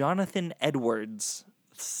Jonathan Edwards.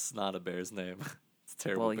 It's not a bear's name. It's a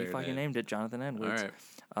terrible Well, bear he fucking name. named it Jonathan Edwards.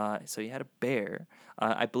 All right. So he had a bear.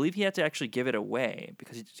 I believe he had to actually give it away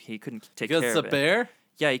because he couldn't take Because care it's of a it. bear?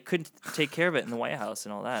 Yeah, he couldn't take care of it in the White House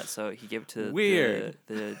and all that, so he gave it to Weird.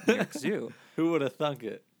 the New York Zoo. Who would have thunk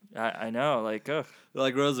it? I know, like, ugh.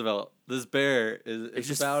 Like Roosevelt, this bear It's is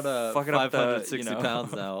just about fucking up the, 560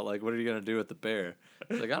 pounds now. Like, what are you gonna do with the bear?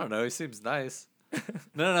 He's like, I don't know. He seems nice.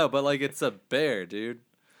 No, but like, it's a bear, dude.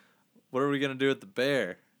 What are we gonna do with the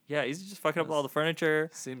bear? Yeah, he's just fucking up all the furniture.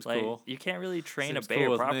 Seems like, cool. You can't really train Seems a bear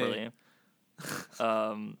cool with me.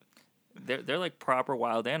 properly. They're like proper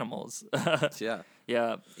wild animals. Yeah.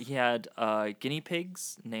 Yeah, he had guinea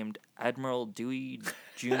pigs named Admiral Dewey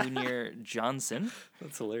Jr. Johnson,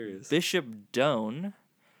 That's hilarious. Bishop Doane,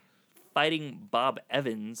 Fighting Bob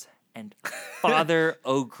Evans, and Father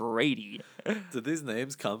O'Grady. Did these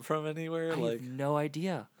names come from anywhere? I have no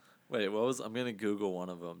idea. Wait, what was? I'm gonna Google one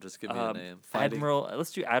of them. Just give me a name.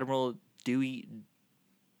 Let's do Admiral Dewey.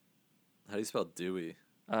 How do you spell Dewey?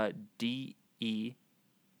 DEWEY.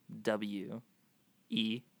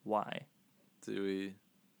 Dewey.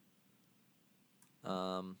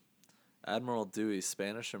 Admiral Dewey,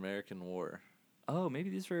 Spanish-American War. Oh, maybe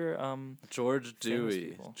these were George famous Dewey.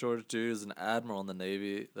 people. George Dewey is an admiral in the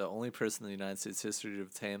Navy, the only person in the United States history to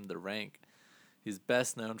obtain the rank. He's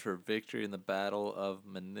best known for victory in the Battle of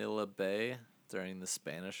Manila Bay during the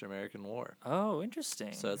Spanish-American War. Oh,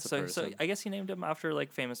 interesting. So that's a so person. I guess he named him after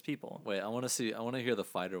like famous people. Wait, I want to hear the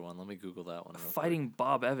fighter one. Let me Google that one real quick. Fighting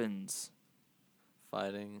Bob Evans.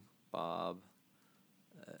 Fighting Bob.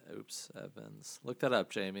 Evans. Look that up,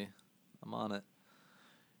 Jamie. I'm on it.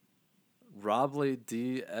 Robley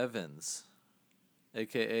D. Evans,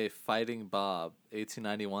 a.k.a. Fighting Bob,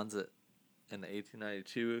 1891's in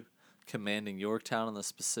 1892, commanding Yorktown in the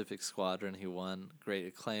Pacific Squadron. He won great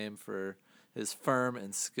acclaim for his firm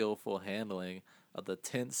and skillful handling of the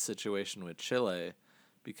tense situation with Chile,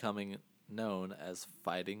 becoming known as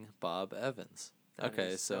Fighting Bob Evans. That Okay,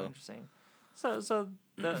 is so interesting. So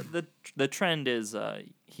the trend is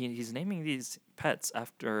he's naming these pets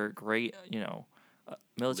after great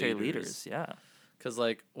military leaders. Yeah, because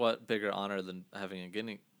like what bigger honor than having a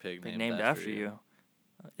guinea pig named after you.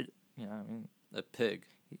 I mean, a pig.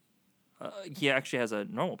 he actually has a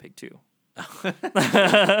normal pig too.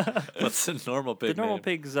 What's a normal pig? The normal name?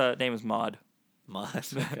 pig's name is Maud. Maud.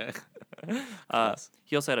 Okay.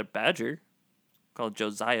 He also had a badger called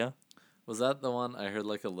Josiah. Was that the one I heard?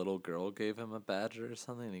 Like a little girl gave him a badger or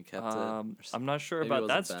something, and he kept it. Or I'm not sure maybe it about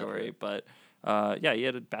that wasn't story, badger. but yeah, he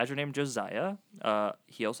had a badger named Josiah.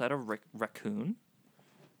 He also had a raccoon.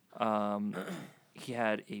 He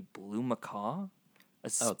had a blue macaw.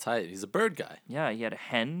 Oh, tight. He's a bird guy. Yeah, he had a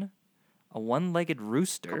hen, a one-legged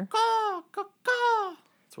rooster.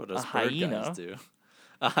 That's what us A bird hyena. guys do.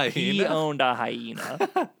 A hyena. He owned a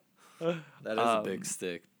hyena. That is a big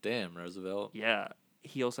stick. Damn, Roosevelt. Yeah,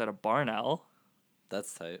 he also had a barn owl.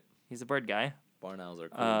 That's tight. He's a bird guy. Barn owls are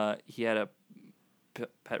cool. He had a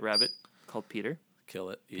pet rabbit called Peter. Kill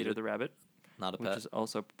it. Eat Peter it. the rabbit, Not a which pet. is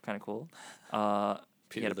also kind of cool. He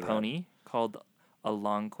Peter had a the pony called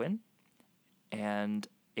Algonquin, and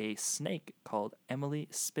a snake called Emily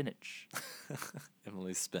Spinach.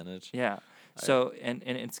 Emily Spinach. Yeah. So and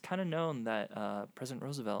it's kind of known that President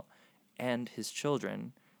Roosevelt and his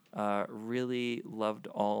children really loved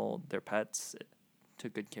all their pets,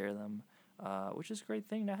 took good care of them, which is a great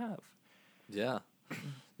thing to have. Yeah.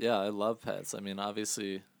 Yeah, I love pets. I mean,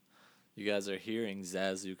 obviously, you guys are hearing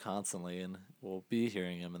Zazu constantly, and we'll be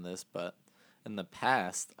hearing him in this, but in the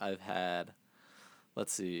past, I've had,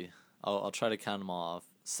 let's see, I'll try to count them all off.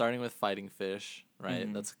 Starting with Fighting Fish, right?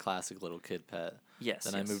 Mhm. That's a classic little kid pet. Yes.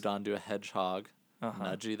 Then I moved on to a hedgehog, Uh-huh.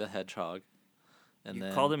 Nudgy the hedgehog. And You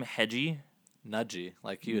then called him Hedgie? Nudgy,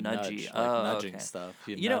 like he would Nudgy. nudge, like Oh, nudging okay. stuff.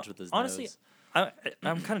 He'd You know, nudge with his honestly, nose.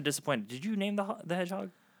 I'm kind of disappointed. Did you name the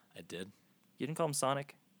hedgehog? I did. You didn't call him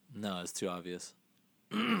Sonic? No, it's too obvious.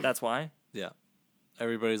 That's why? Yeah.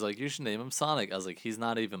 Everybody's like, you should name him Sonic. I was like, he's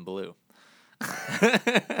not even blue.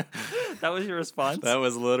 That was your response? That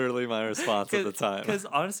was literally my response at the time. Because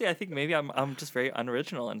honestly, I think maybe I'm just very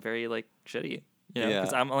unoriginal and very like shitty. You know,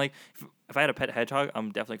 because Yeah. I'm like, if I had a pet hedgehog,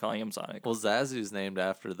 I'm definitely calling him Sonic. Well, Zazu's named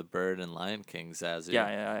after the bird in Lion King, Zazu.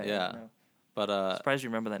 Yeah. Yeah. No. But Surprised you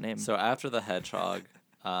remember that name. so after the hedgehog,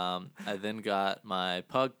 I then got my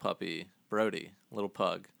pug puppy, Brody, little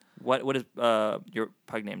pug. What is your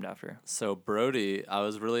pug named after? So Brody, I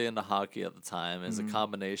was really into hockey at the time. Is a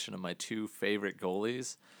combination of my two favorite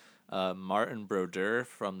goalies, Martin Brodeur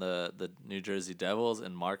from the New Jersey Devils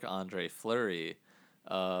and Marc-Andre Fleury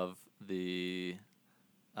of the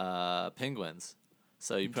Penguins.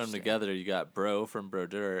 So you put them together, you got Bro from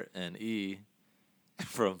Brodeur and E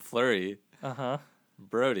from Fleury.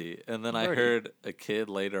 Brody. And then I heard a kid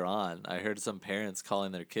later on. I heard some parents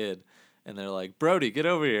calling their kid, and they're like, Brody, get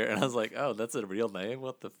over here. And I was like, oh, that's a real name?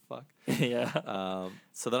 What the fuck? Yeah.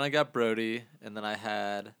 So then I got Brody, and then I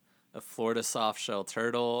had a Florida softshell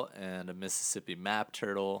turtle and a Mississippi map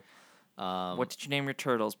turtle. What did you name your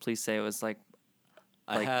turtles? Please say it was like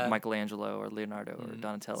Michelangelo or Leonardo or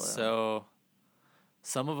Donatello. So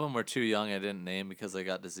some of them were too young. I didn't name because they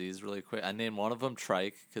got diseased really quick. I named one of them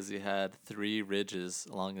Trike because he had 3 ridges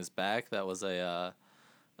along his back. That was a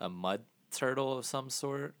mud turtle of some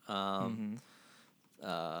sort. And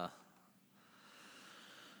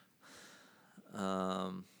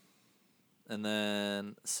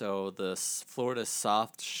then so the Florida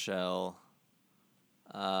soft shell.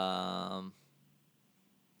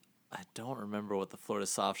 I don't remember what the Florida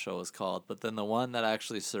soft shell was called, but then the one that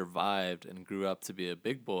actually survived and grew up to be a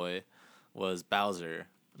big boy was Bowser,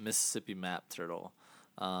 Mississippi map turtle.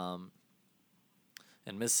 And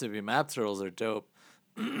Mississippi map turtles are dope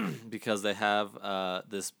because they have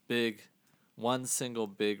this one single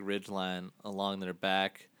big ridge line along their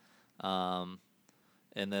back, and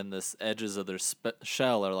then the edges of their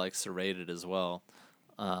shell are like serrated as well.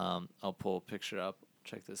 I'll pull a picture up.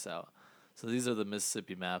 Check this out. So these are the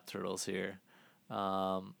Mississippi map turtles here.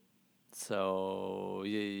 So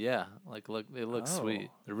yeah, like look, they look sweet.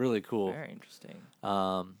 They're really cool. Very interesting.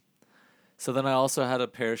 So then I also had a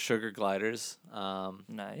pair of sugar gliders.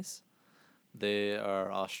 Nice. They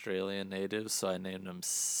are Australian natives, so I named them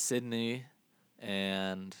Sydney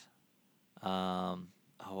and what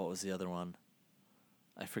was the other one?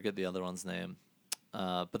 I forget the other one's name.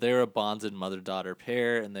 But they were a bonded mother-daughter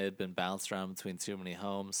pair, and they had been bounced around between too many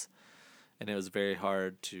homes. And it was very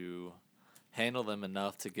hard to handle them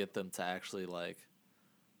enough to get them to actually like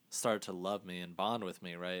start to love me and bond with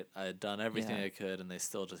me, right? I had done everything I could, and they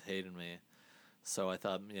still just hated me. So I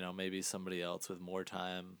thought, maybe somebody else with more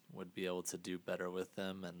time would be able to do better with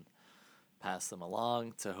them and pass them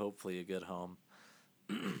along to hopefully a good home.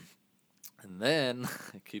 And then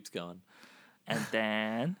it keeps going. And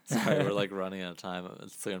then sorry, we're like running out of time.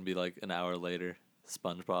 It's gonna be like an hour later.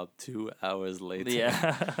 SpongeBob 2 hours later.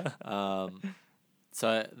 Yeah.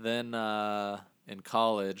 So then in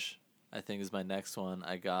college, I think is my next one.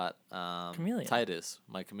 I got Chameleon. Titus,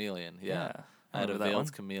 my chameleon. Yeah. I had a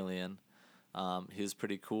veiled chameleon. He was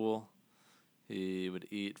pretty cool. He would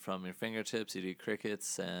eat from your fingertips. He'd eat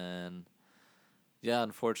crickets, and yeah,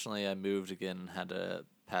 unfortunately, I moved again and had to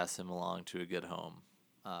pass him along to a good home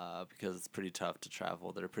because it's pretty tough to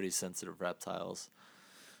travel. They're pretty sensitive reptiles.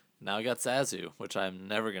 Now I got Zazu, which I'm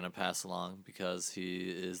never going to pass along because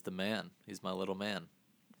he is the man. He's my little man.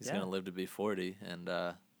 He's going to live to be 40, and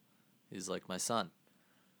he's like my son.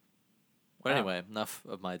 But anyway, enough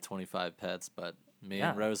of my 25 pets, but me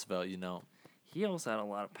and Roosevelt, He also had a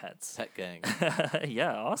lot of pets. Pet gang.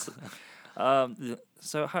 Yeah, awesome.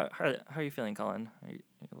 So how are you feeling, Colin? Are you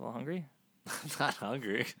a little hungry? I'm not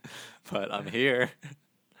hungry, but I'm here.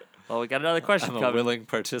 Well, we got another question I'm coming. a willing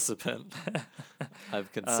participant.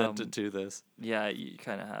 I've consented to this. Yeah, you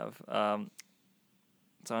kind of have.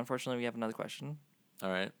 So unfortunately, we have another question. All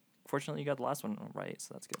right. Fortunately, you got the last one right,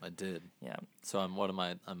 so that's good. I did. Yeah. So I'm 1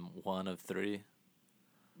 of 3.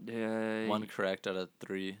 1 correct out of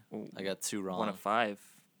 3. I got 2 wrong. 1 of 5.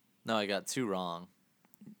 No, I got 2 wrong.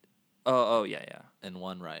 Oh, yeah. And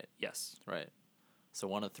 1 right. Yes. Right. So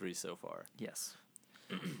 1 of 3 so far. Yes.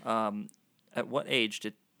 At what age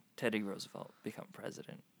did Teddy Roosevelt become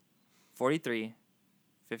president? 43,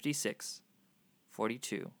 56,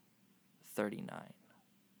 42, 39.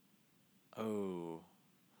 Oh.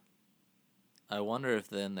 I wonder if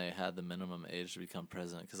then they had the minimum age to become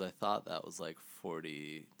president, because I thought that was like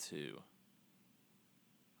 42.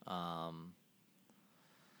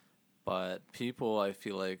 But people, I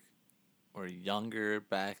feel like, were younger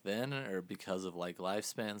back then, or because of like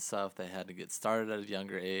lifespan stuff, they had to get started at a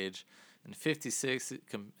younger age. And 56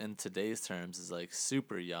 in today's terms is like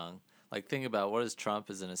super young. Like, think about what is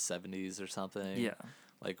Trump is in his 70s or something. Yeah.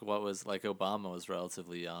 Like Obama was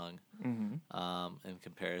relatively young, Mm-hmm. in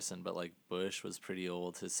comparison, but like Bush was pretty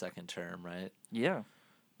old his second term, right? Yeah.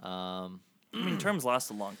 I mean, terms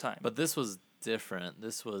last a long time. But this was different.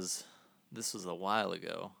 This was a while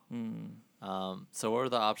ago. So what were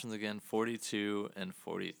the options again? 42 and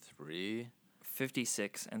 43.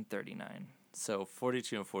 56 and 39. So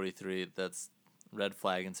 42 and 43, that's red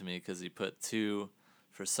flagging to me because he put two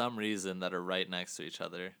for some reason that are right next to each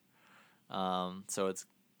other. So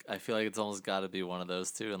I feel like it's almost got to be one of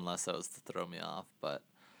those two unless that was to throw me off. But,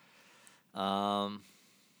 man,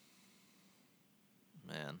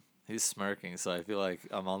 he's smirking, so I feel like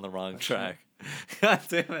I'm on the wrong track. God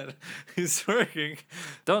damn it, he's smirking.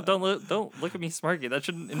 Don't look at me smirking. That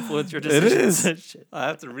shouldn't influence your It decisions. is. I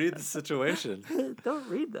have to read the situation. Don't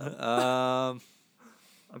read them. I'm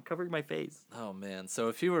covering my face. Oh man, so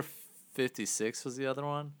if you were 56 was the other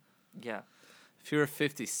one? Yeah, If you were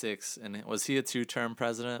 56 and was he a 2-term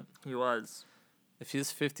president? he was. If he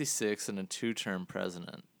was 56 and a 2-term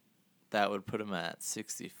president, that would put him at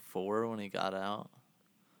 64 when he got out,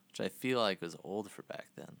 which I feel like was old for back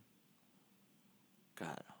then.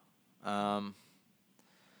 God.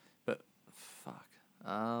 But fuck.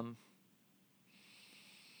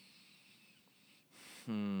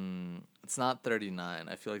 It's not 39.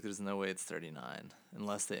 I feel like there's no way it's 39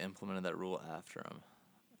 unless they implemented that rule after him.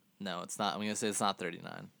 No, it's not. I'm going to say it's not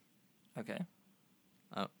 39. Okay.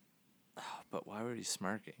 But why were you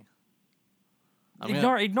smirking?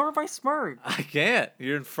 Ignore my smirk. I can't.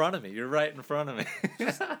 You're in front of me. You're right in front of me.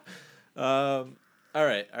 All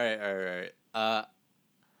right.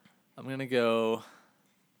 I'm going to go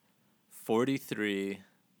 43.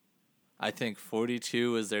 I think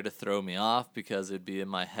 42 is there to throw me off because it'd be in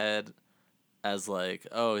my head as like,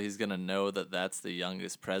 oh, he's going to know that that's the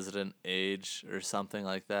youngest president age or something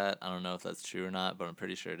like that. I don't know if that's true or not, but I'm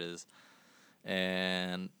pretty sure it is.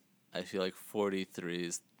 And I feel like 43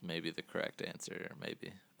 is maybe the correct answer, or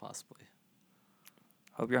maybe, possibly.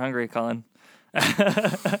 Hope you're hungry, Colin.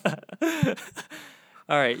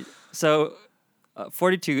 All right, so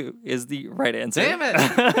 42 is the right answer. Damn it!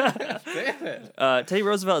 Damn it! Teddy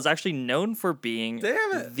Roosevelt is actually known for being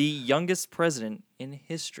Damn it! the youngest president in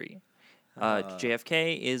history.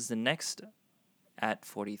 JFK is the next at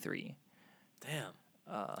 43. Damn.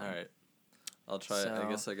 All right. I'll try. I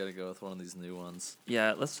guess I gotta go with one of these new ones.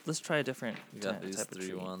 Yeah, let's try a different. You got these type of 3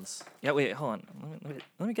 treat. ones. Yeah, wait, hold on.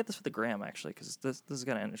 Let me get this for the gram actually, because this is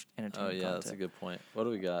gonna entertain. Oh yeah, content. that's a good point. What do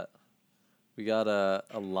we got? We got a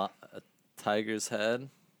tiger's head.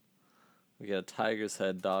 We got a tiger's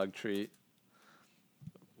head dog treat.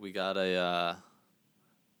 We got a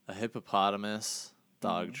hippopotamus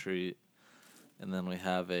dog treat, and then we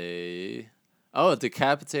have a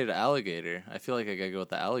decapitated alligator. I feel like I gotta go with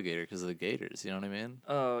the alligator because of the gators. You know what I mean?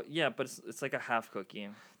 Oh yeah, but it's like a half cookie.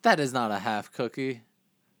 That is not a half cookie.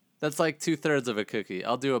 That's like 2/3 of a cookie.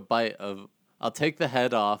 I'll do a bite of. I'll take the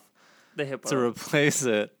head off The hippo. to replace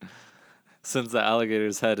it, since the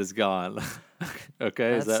alligator's head is gone.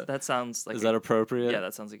 Okay, that sounds like is that appropriate? Yeah,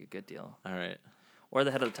 that sounds like a good deal. All right. Or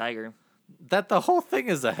the head of the tiger. That the whole thing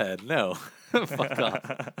is a head. No, fuck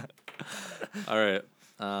off. All right.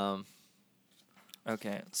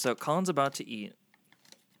 Okay, so Colin's about to eat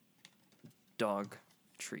dog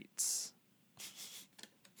treats.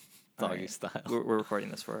 Doggy Alright. style. We're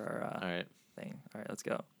recording this for our All right. thing. All right, let's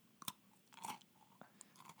go.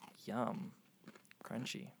 Yum.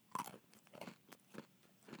 Crunchy.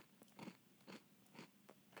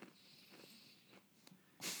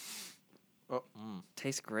 Oh,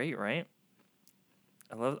 Tastes great, right?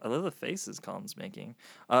 I love the faces Colin's making.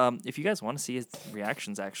 If you guys want to see his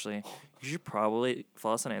reactions, actually, you should probably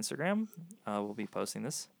follow us on Instagram. We'll be posting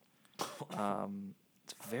this.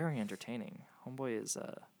 It's very entertaining. Homeboy is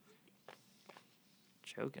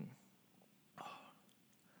joking.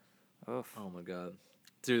 Oof. Oh my god,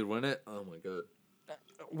 dude! Oh my god.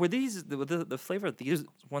 Were these the flavor of these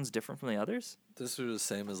ones different from the others? This was the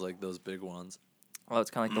same as like those big ones. Oh,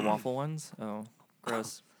 it's kind of like the waffle ones. Oh,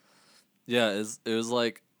 gross. Yeah, it was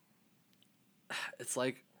like. It's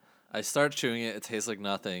like, I start chewing it. It tastes like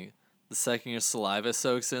nothing. The second your saliva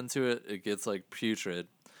soaks into it, it gets like putrid.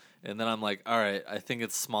 And then I'm like, all right, I think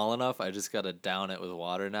it's small enough. I just gotta down it with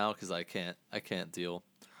water now because I can't deal.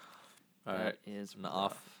 All right, That is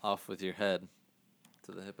now off with your head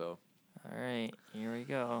to the hippo. All right, here we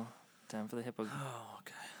go. Time for the hippo. Oh,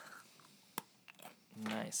 okay.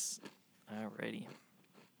 Nice. Alrighty.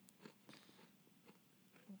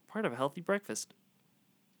 Part of a healthy breakfast.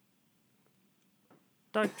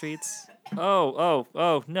 Dog treats. Oh,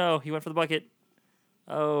 no. He went for the bucket.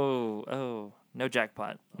 Oh. No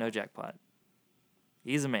jackpot. No jackpot.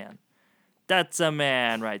 He's a man. That's a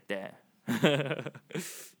man right there. I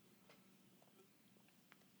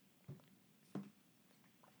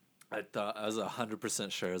was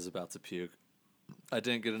 100% sure I was about to puke. I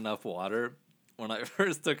didn't get enough water when I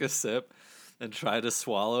first took a sip, and tried to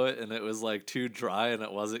swallow it, and it was like too dry and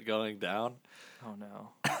it wasn't going down. Oh no.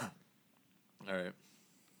 All right.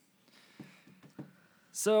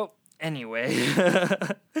 So anyway,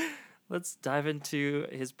 let's dive into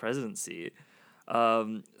his presidency.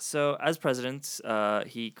 So as president,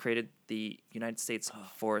 he created the United States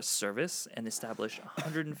Forest Service and established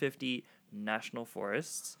 150 national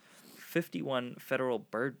forests, 51 federal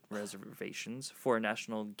bird reservations, 4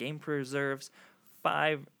 national game preserves,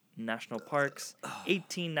 5 national parks,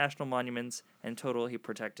 18 national monuments, and in total he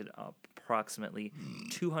protected approximately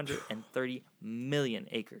 230 million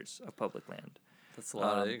acres of public land. That's a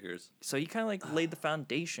lot of acres. So he kind of like laid the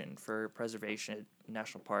foundation for preservation,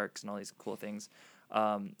 national parks, and all these cool things.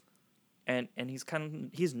 And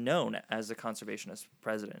he's known as a conservationist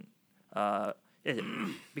president,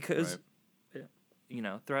 because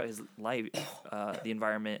throughout his life, the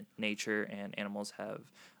environment, nature, and animals have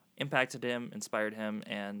impacted him, inspired him,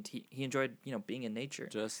 and he enjoyed being in nature.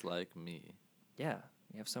 Just like me. Yeah,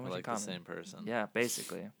 you have so much We're in like common. the same person. Yeah,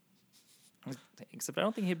 basically. Except I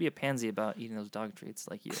don't think he'd be a pansy about eating those dog treats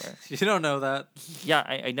like you are. You don't know that. Yeah,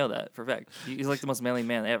 I know that for a fact. He's like the most manly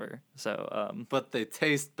man ever. So, But they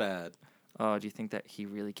taste bad. oh, do you think that he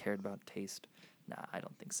really cared about taste? Nah, I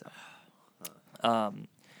don't think so.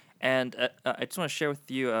 And I just want to share with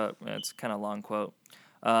you, it's kind of a long quote,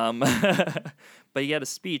 but he had a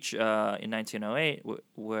speech in 1908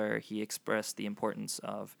 where he expressed the importance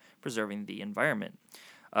of preserving the environment.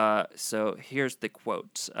 So here's the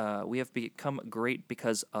quote. We have become great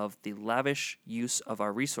because of the lavish use of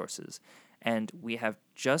our resources, and we have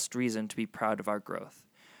just reason to be proud of our growth.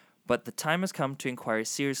 But the time has come to inquire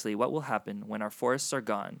seriously what will happen when our forests are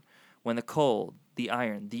gone, when the coal, the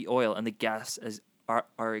iron, the oil, and the gas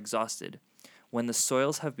are exhausted, when the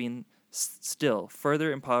soils have been still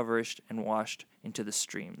further impoverished and washed into the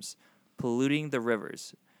streams, polluting the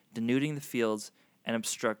rivers, denuding the fields, and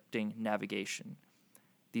obstructing navigation.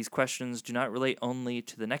 These questions do not relate only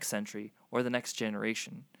to the next century or the next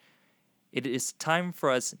generation. It is time for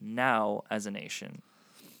us now as a nation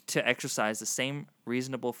to exercise the same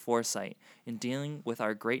reasonable foresight in dealing with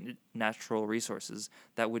our great natural resources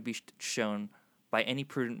that would be shown by any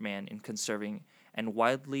prudent man in conserving and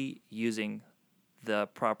widely using the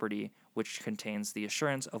property which contains the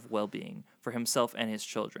assurance of well-being for himself and his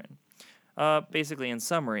children. Basically, in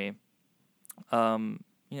summary,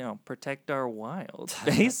 protect our wild,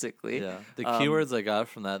 basically. Yeah. The keywords I got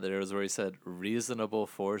from that there was where he said reasonable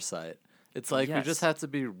foresight. It's like we just Yes. have to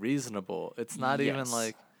be reasonable. It's not even Yes.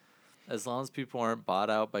 like, as long as people aren't bought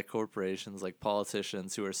out by corporations like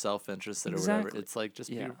politicians who are self-interested or whatever, Exactly. it's like just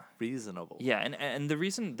Yeah. be reasonable. Yeah, and the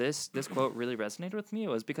reason this quote really resonated with me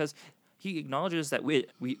was because he acknowledges that we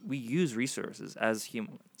use resources as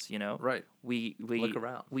humans, Right. We Look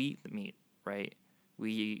around. We eat the meat, right?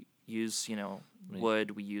 We use, Meat.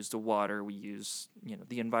 wood, we use the water, we use,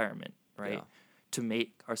 the environment, right? Yeah. To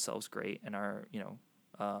make ourselves great and our,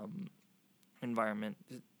 environment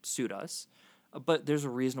suit us. But there's a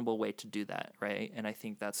reasonable way to do that, right? And I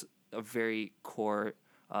think that's a very core,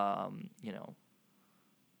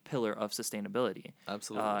 pillar of sustainability.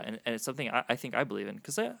 Absolutely. And it's something I think I believe in,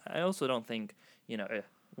 because I also don't think, we don't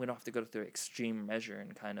have to go through extreme measure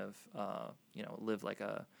and kind of, live like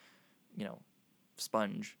a,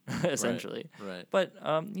 sponge, essentially. Right. But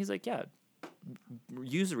he's like, yeah,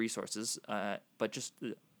 use the resources, but just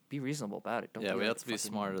be reasonable about it. Don't Yeah, be we like have to be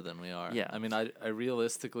fucking- smarter than we are. Yeah. I mean, I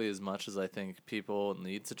realistically, as much as I think people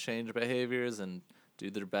need to change behaviors and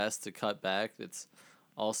do their best to cut back, it's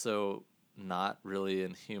also not really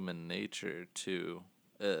in human nature to.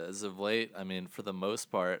 As of late, I mean, for the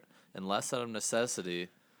most part, unless out of necessity,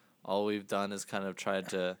 all we've done is kind of tried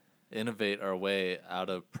to innovate our way out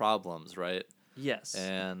of problems, right? Yes.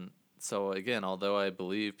 And so, again, although I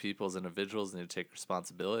believe people as individuals need to take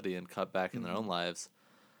responsibility and cut back in their own lives,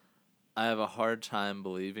 I have a hard time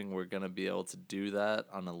believing we're going to be able to do that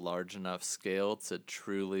on a large enough scale to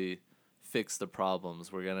truly fix the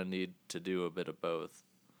problems. We're going to need to do a bit of both.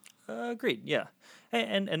 Agreed. Yeah,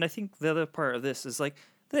 and I think the other part of this is like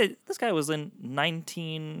this guy was in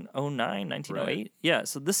 1909, 1908. Right. Yeah,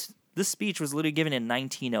 so this speech was literally given in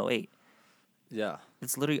 1908. Yeah.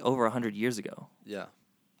 It's literally over 100 years ago Yeah.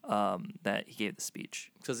 that he gave the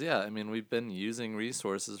speech. Because, yeah, I mean, we've been using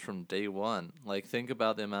resources from day one. Like, think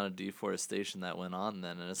about the amount of deforestation that went on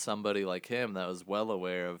then. And as somebody like him that was well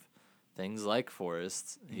aware of things like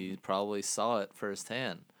forests, he probably saw it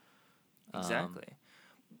firsthand. Exactly.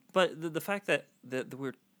 But the fact that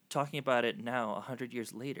we're talking about it now 100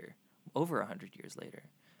 years later, over 100 years later,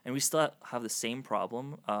 and we still have the same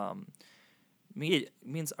problem,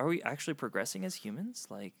 means, are we actually progressing as humans?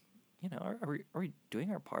 Like, are we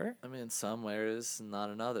doing our part? I mean, in some areas, not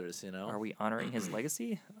in others. You know. Are we honoring his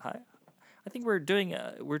legacy? I think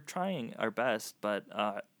we're trying our best, but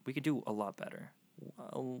we could do a lot better,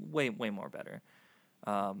 way more better.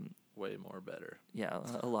 Way more better. Yeah,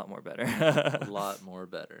 a lot more better. A lot more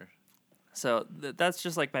better. So that's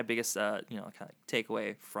just like my biggest, kind of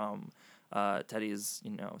takeaway from Teddy's,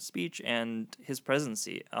 speech and his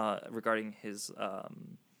presidency regarding his,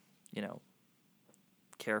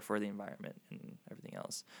 care for the environment and everything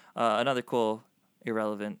else. Another cool,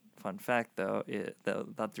 irrelevant, fun fact, though,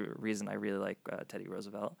 that the reason I really like Teddy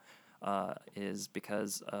Roosevelt is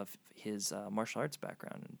because of his martial arts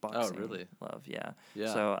background and boxing. Oh, really? Love, yeah.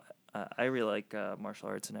 Yeah. So I really like martial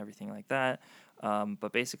arts and everything like that.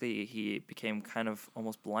 But basically, he became kind of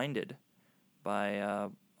almost blinded by a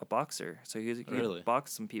boxer. So he Really?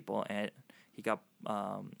 boxed some people, and he got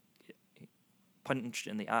punched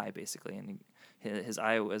in the eye, basically, and his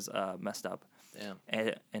eye was messed up.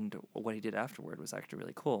 Damn. And what he did afterward was actually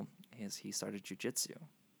really cool. He started jujitsu.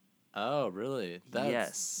 Oh, really? That's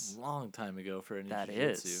Yes. a long time ago for any That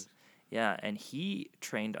jiu-jitsu. is. Yeah, and he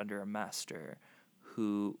trained under a master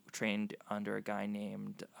who trained under a guy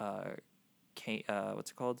named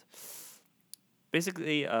what's it called?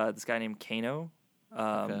 Basically, this guy named Kano.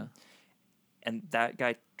 Okay. And that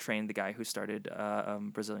guy trained the guy who started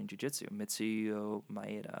Brazilian Jiu-Jitsu, Mitsuyo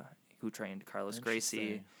Maeda, who trained Carlos Gracie.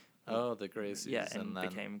 Interesting. Oh, the Gracies. Yeah, and then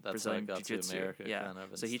became that's Brazilian how it got Jiu-Jitsu. to America, Yeah, kind of.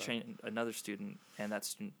 And so he stuff. trained another student, and that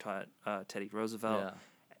student taught Teddy Roosevelt. Yeah.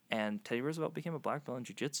 And Teddy Roosevelt became a black belt in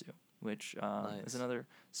Jiu-Jitsu, which Nice. is another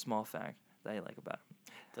small fact that I like about him.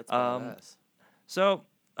 That's badass. So,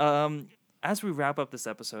 as we wrap up this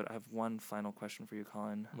episode, I have one final question for you,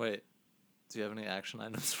 Colin. Wait, do you have any action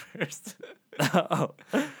items first?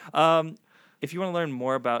 If you want to learn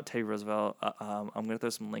more about Teddy Roosevelt, I'm going to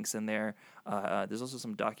throw some links in there. There's also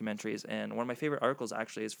some documentaries, and one of my favorite articles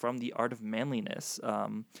actually is from The Art of Manliness.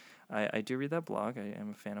 I do read that blog. I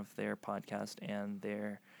am a fan of their podcast and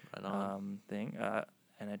their thing,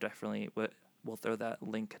 and I definitely will throw that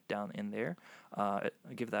link down in there. I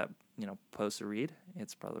give that post a read.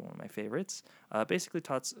 It's probably one of my favorites. Basically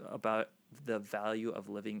talks about the value of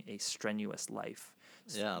living a strenuous life.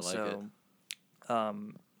 Yeah, I like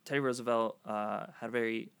it. Teddy Roosevelt had a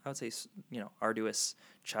very, I would say, arduous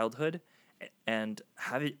childhood, and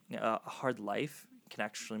having a hard life can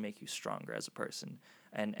actually make you stronger as a person.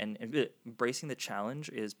 And embracing the challenge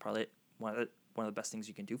is probably one of the best things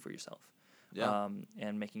you can do for yourself. Yeah.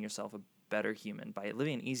 And making yourself a better human. By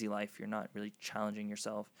living an easy life, you're not really challenging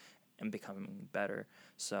yourself and becoming better.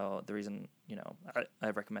 So the reason I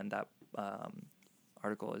recommend that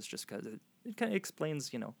article is just because it kind of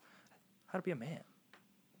explains how to be a man.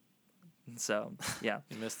 So yeah.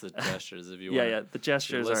 You missed the gestures if you yeah. The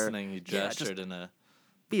gestures are listening. You just gestured in a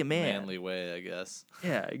be a man. manly way, I guess.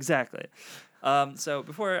 Yeah, exactly. So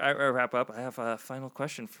before I wrap up, I have a final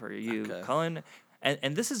question for you, Colin,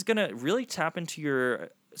 and this is gonna really tap into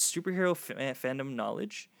your superhero fandom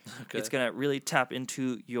knowledge. Okay. It's gonna really tap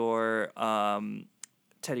into your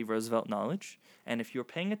Teddy Roosevelt knowledge, and if you're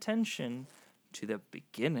paying attention to the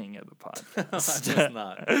beginning of the podcast, I'm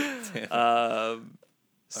just not.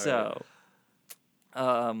 So,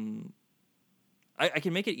 I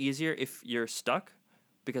can make it easier if you're stuck,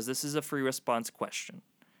 because this is a free response question.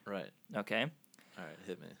 Right. Okay? All right,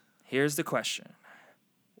 hit me. Here's the question.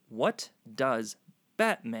 What does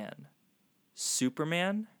Batman,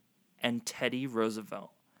 Superman, and Teddy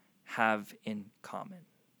Roosevelt have in common?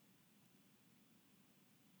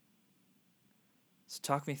 So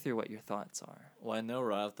talk me through what your thoughts are. Well, I know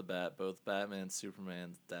right off the bat, both Batman and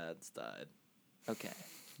Superman's dads died. Okay.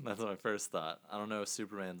 That's my first thought. I don't know if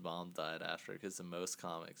Superman's mom died after, because in most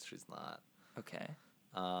comics, she's not. Okay.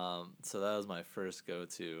 So that was my first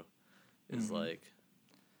go-to, is like,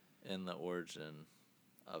 in the origin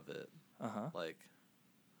of it. Like,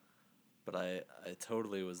 but I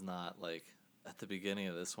totally was not, like, at the beginning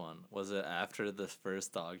of this one. Was it after the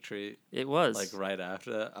first dog treat? It was. Like, right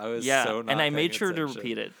after that? I was yeah, so not and I paying made sure attention. to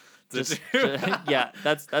repeat it. Did you? Yeah,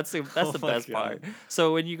 that's the Oh my best God. part.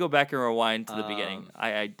 So when you go back and rewind to the beginning,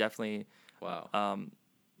 I definitely Wow.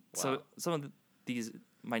 So Wow. some of these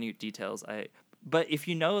minute details but if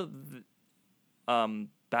you know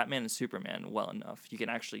Batman and Superman well enough, you can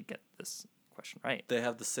actually get this question right. They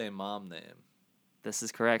have the same mom name. This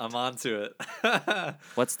is correct. I'm on to it.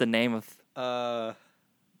 What's the name of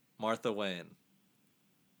Martha Wayne.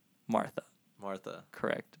 Martha? Martha.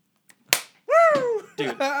 Correct. Woo!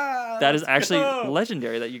 Dude, that is actually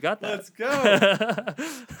legendary that you got that. Let's go.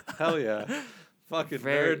 Hell yeah. Fucking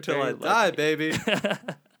Very, nerd till very I die, baby.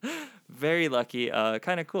 Very lucky.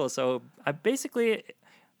 Kind of cool. So I basically,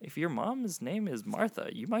 if your mom's name is Martha,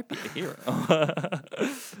 you might be a hero.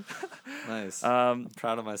 Nice. I'm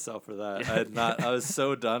proud of myself for that. I was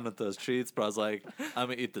so done with those treats, but I was like, I'm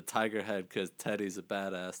gonna eat the tiger head because Teddy's a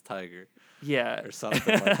badass tiger. Yeah. Or something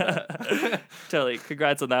like that. Totally.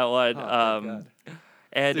 Congrats on that one. Oh, thank God.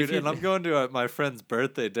 And dude, and I'm going to my friend's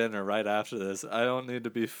birthday dinner right after this. I don't need to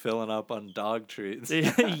be filling up on dog treats.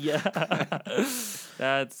 Yeah.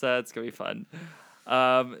 That's gonna be fun.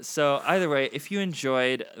 So either way, if you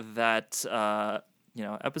enjoyed that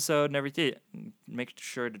episode and everything, make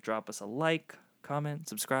sure to drop us a like, comment,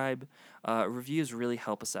 subscribe. Reviews really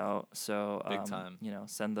help us out. So big time.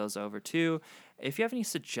 Send those over too. If you have any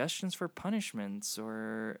suggestions for punishments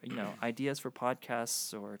or ideas for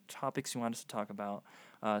podcasts or topics you want us to talk about,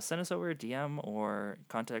 send us over a DM or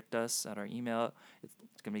contact us at our email.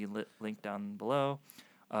 It's gonna be linked down below.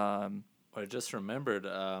 I just remembered.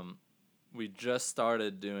 We just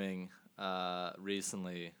started doing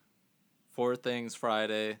recently 4 Things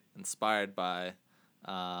Friday, inspired by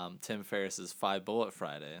Tim Ferriss's 5 Bullet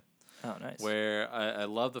Friday. Oh, nice. Where I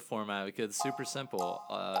love the format because it's super simple.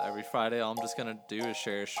 Every Friday, all I'm just going to do is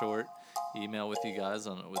share a short email with you guys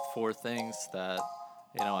with 4 things that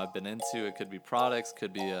I've been into. It could be products,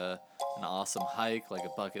 could be an awesome hike, like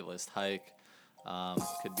a bucket list hike.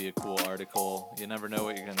 Could be a cool article. You never know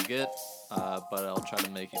what you're going to get, but I'll try to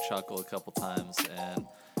make you chuckle a couple times. And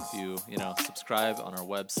if you subscribe on our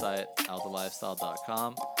website,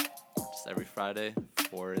 aldalifestyle.com, just every Friday,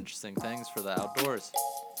 4 interesting things for the outdoors.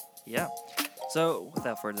 Yeah. So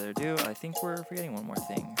without further ado, I think we're forgetting one more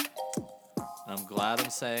thing. I'm glad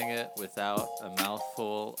I'm saying it without a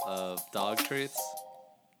mouthful of dog treats.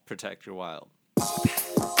 Protect your wild.